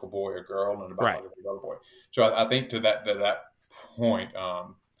biological boy a girl and a biological girl a boy. So I think to that point,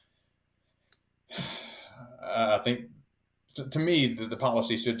 I think to me the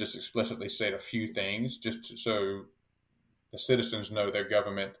policy should just explicitly state a few things, just so the citizens know their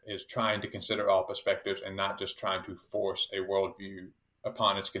government is trying to consider all perspectives and not just trying to force a worldview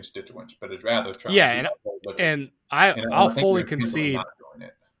upon its constituents, but is rather trying. Yeah, and I'll fully concede.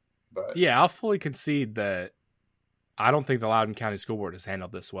 But yeah, I'll fully concede that I don't think the Loudoun County School Board has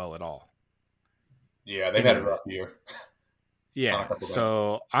handled this well at all. yeah, they've had a rough year. Yeah,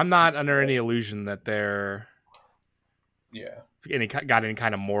 so I'm not under any illusion that they're got any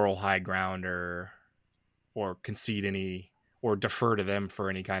kind of moral high ground or concede any or defer to them for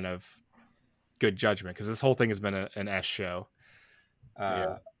any kind of good judgment, because this whole thing has been an S show.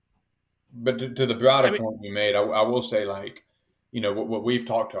 But to the broader point you made, I will say, like, you know, what we've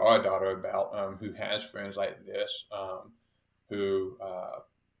talked to our daughter about, who has friends like this, who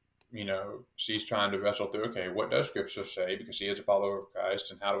you know, she's trying to wrestle through, okay, what does Scripture say? Because she is a follower of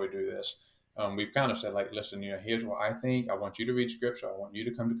Christ, and how do we do this? We've kind of said, like, listen, you know, here's what I think. I want you to read Scripture. I want you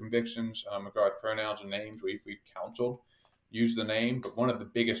to come to convictions regarding pronouns and names. We've counseled, use the name. But one of the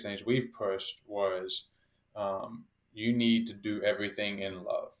biggest things we've pushed was you need to do everything in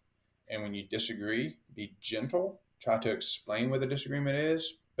love. And when you disagree, be gentle. Try to explain what the disagreement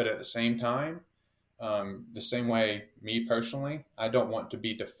is. But at the same time, the same way, me personally, I don't want to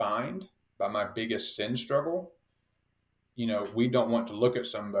be defined by my biggest sin struggle. You know, we don't want to look at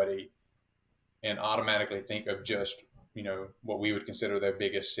somebody and automatically think of just, you know, what we would consider their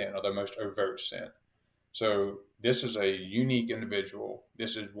biggest sin or their most overt sin. So this is a unique individual.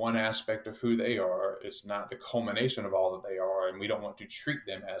 This is one aspect of who they are. It's not the culmination of all that they are, and we don't want to treat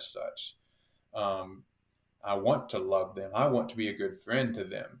them as such. I want to love them. I want to be a good friend to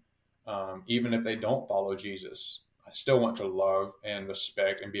them. Even if they don't follow Jesus, I still want to love and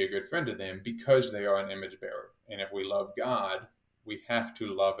respect and be a good friend to them because they are an image bearer. And if we love God, we have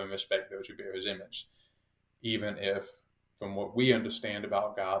to love and respect those who bear his image. Even if, from what we understand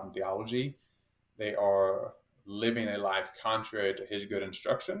about God and theology, they are living a life contrary to his good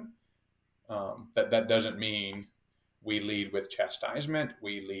instruction, that doesn't mean we lead with chastisement,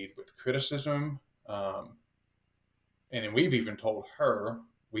 we lead with criticism. And we've even told her,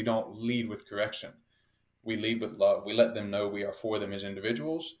 we don't lead with correction. We lead with love. We let them know we are for them as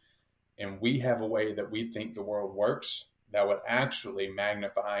individuals. And we have a way that we think the world works that would actually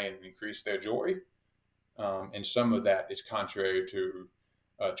magnify and increase their joy. And some of that is contrary to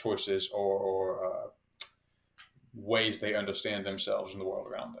choices or ways they understand themselves and the world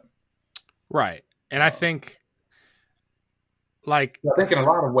around them. Right. And I think, like, I think in a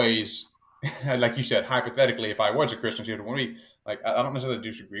lot of ways, like you said, hypothetically, if I was a Christian student, like, I don't necessarily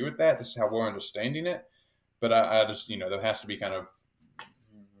disagree with that. This is how we're understanding it. But I just, you know, there has to be kind of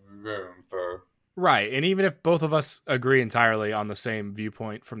room for. Right. And even if both of us agree entirely on the same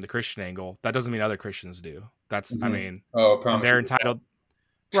viewpoint from the Christian angle, that doesn't mean other Christians do. That's, I mean, and they're entitled.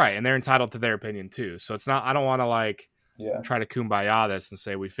 Right. And they're entitled to their opinion too. So it's not, I don't want to like try to kumbaya this and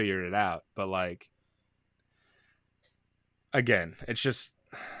say we figured it out. But like, again, it's just,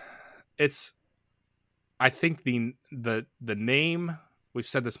 I think the name, we've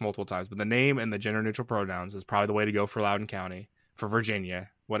said this multiple times, but the name and the gender neutral pronouns is probably the way to go for Loudoun County, for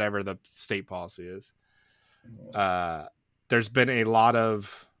Virginia, whatever the state policy is. There's been a lot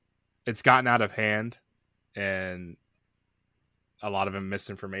of, it's gotten out of hand and a lot of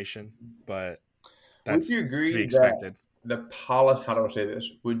misinformation, but that's would you agree to be expected. The policy, how do I say this?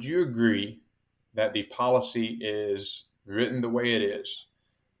 Would you agree that the policy is written the way it is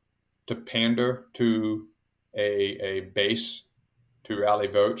to pander to a base to rally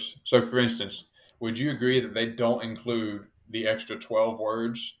votes? So, for instance, would you agree that they don't include the extra 12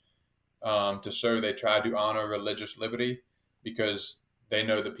 words to show they try to honor religious liberty because they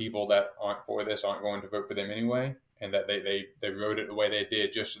know the people that aren't for this aren't going to vote for them anyway, and that they wrote it the way they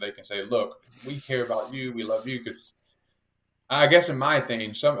did just so they can say, look, we care about you, we love you? Because I guess in my thing,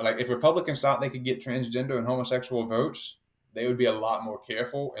 if Republicans thought they could get transgender and homosexual votes, they would be a lot more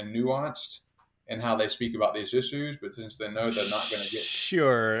careful and nuanced in how they speak about these issues. But since they know they're not going to get...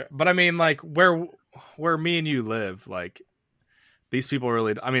 Sure. But I mean, like, where me and you live, like, these people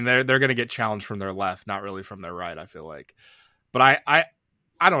really, I mean, they're going to get challenged from their left, not really from their right, I feel like. But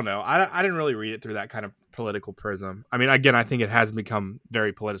I don't know. I didn't really read it through that kind of political prism. I mean, again, I think it has become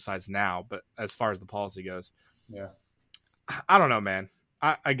very politicized now, but as far as the policy goes, yeah, I don't know, man.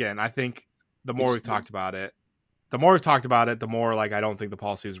 I think the more we've talked about it, the more like I don't think the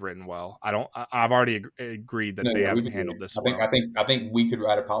policy is written well. I've already agreed that they haven't handled this well. I think we could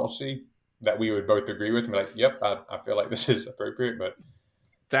write a policy that we would both agree with and be like, yep, I feel like this is appropriate, but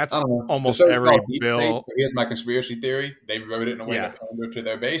that's almost every bill. Here's my conspiracy theory. They wrote it in a way to pander to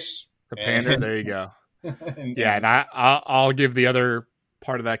their base. The pander, there you go. And I'll give the other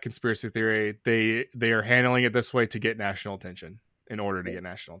part of that conspiracy theory. They are handling it this way to get national attention, in order to get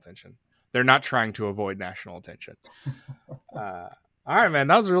national attention. They're not trying to avoid national attention. All right, man.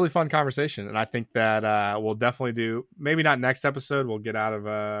 That was a really fun conversation. And I think that we'll definitely do, maybe not next episode. We'll get out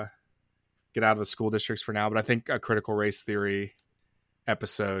of get out of the school districts for now. But I think a critical race theory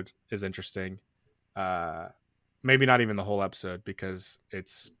episode is interesting. Maybe not even the whole episode, because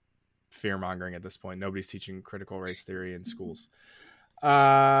it's fear mongering at this point. Nobody's teaching critical race theory in schools.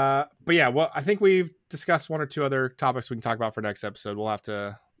 But yeah, well, I think we've discussed one or two other topics we can talk about for next episode. We'll have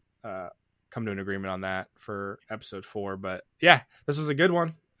to come to an agreement on that for episode 4. But yeah, this was a good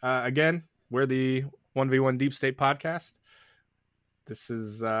one. Again, we're the 1v1 Deep State podcast. This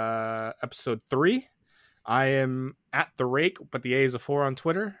is episode 3. I am at the Rake, but the A is a 4 on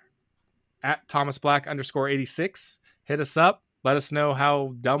Twitter. At ThomasBlack_86. Hit us up. Let us know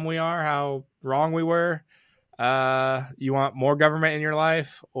how dumb we are, how wrong we were. You want more government in your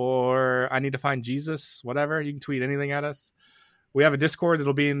life, or I need to find Jesus, whatever. You can tweet anything at us. We have a Discord.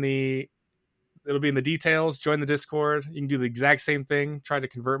 It'll be in the details. Join the Discord. You can do the exact same thing. Try to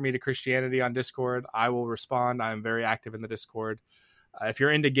convert me to Christianity on Discord. I will respond. I'm very active in the Discord. If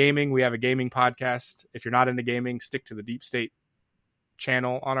you're into gaming, we have a gaming podcast. If you're not into gaming, stick to the Deep State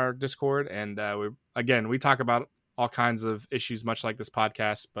channel on our Discord. And we talk about all kinds of issues, much like this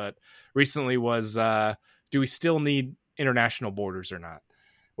podcast. But recently was, do we still need international borders or not?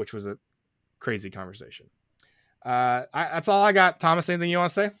 Which was a crazy conversation. That's all I got. Thomas, anything you want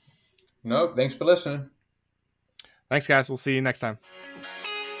to say? No, thanks for listening. Thanks, guys. We'll see you next time.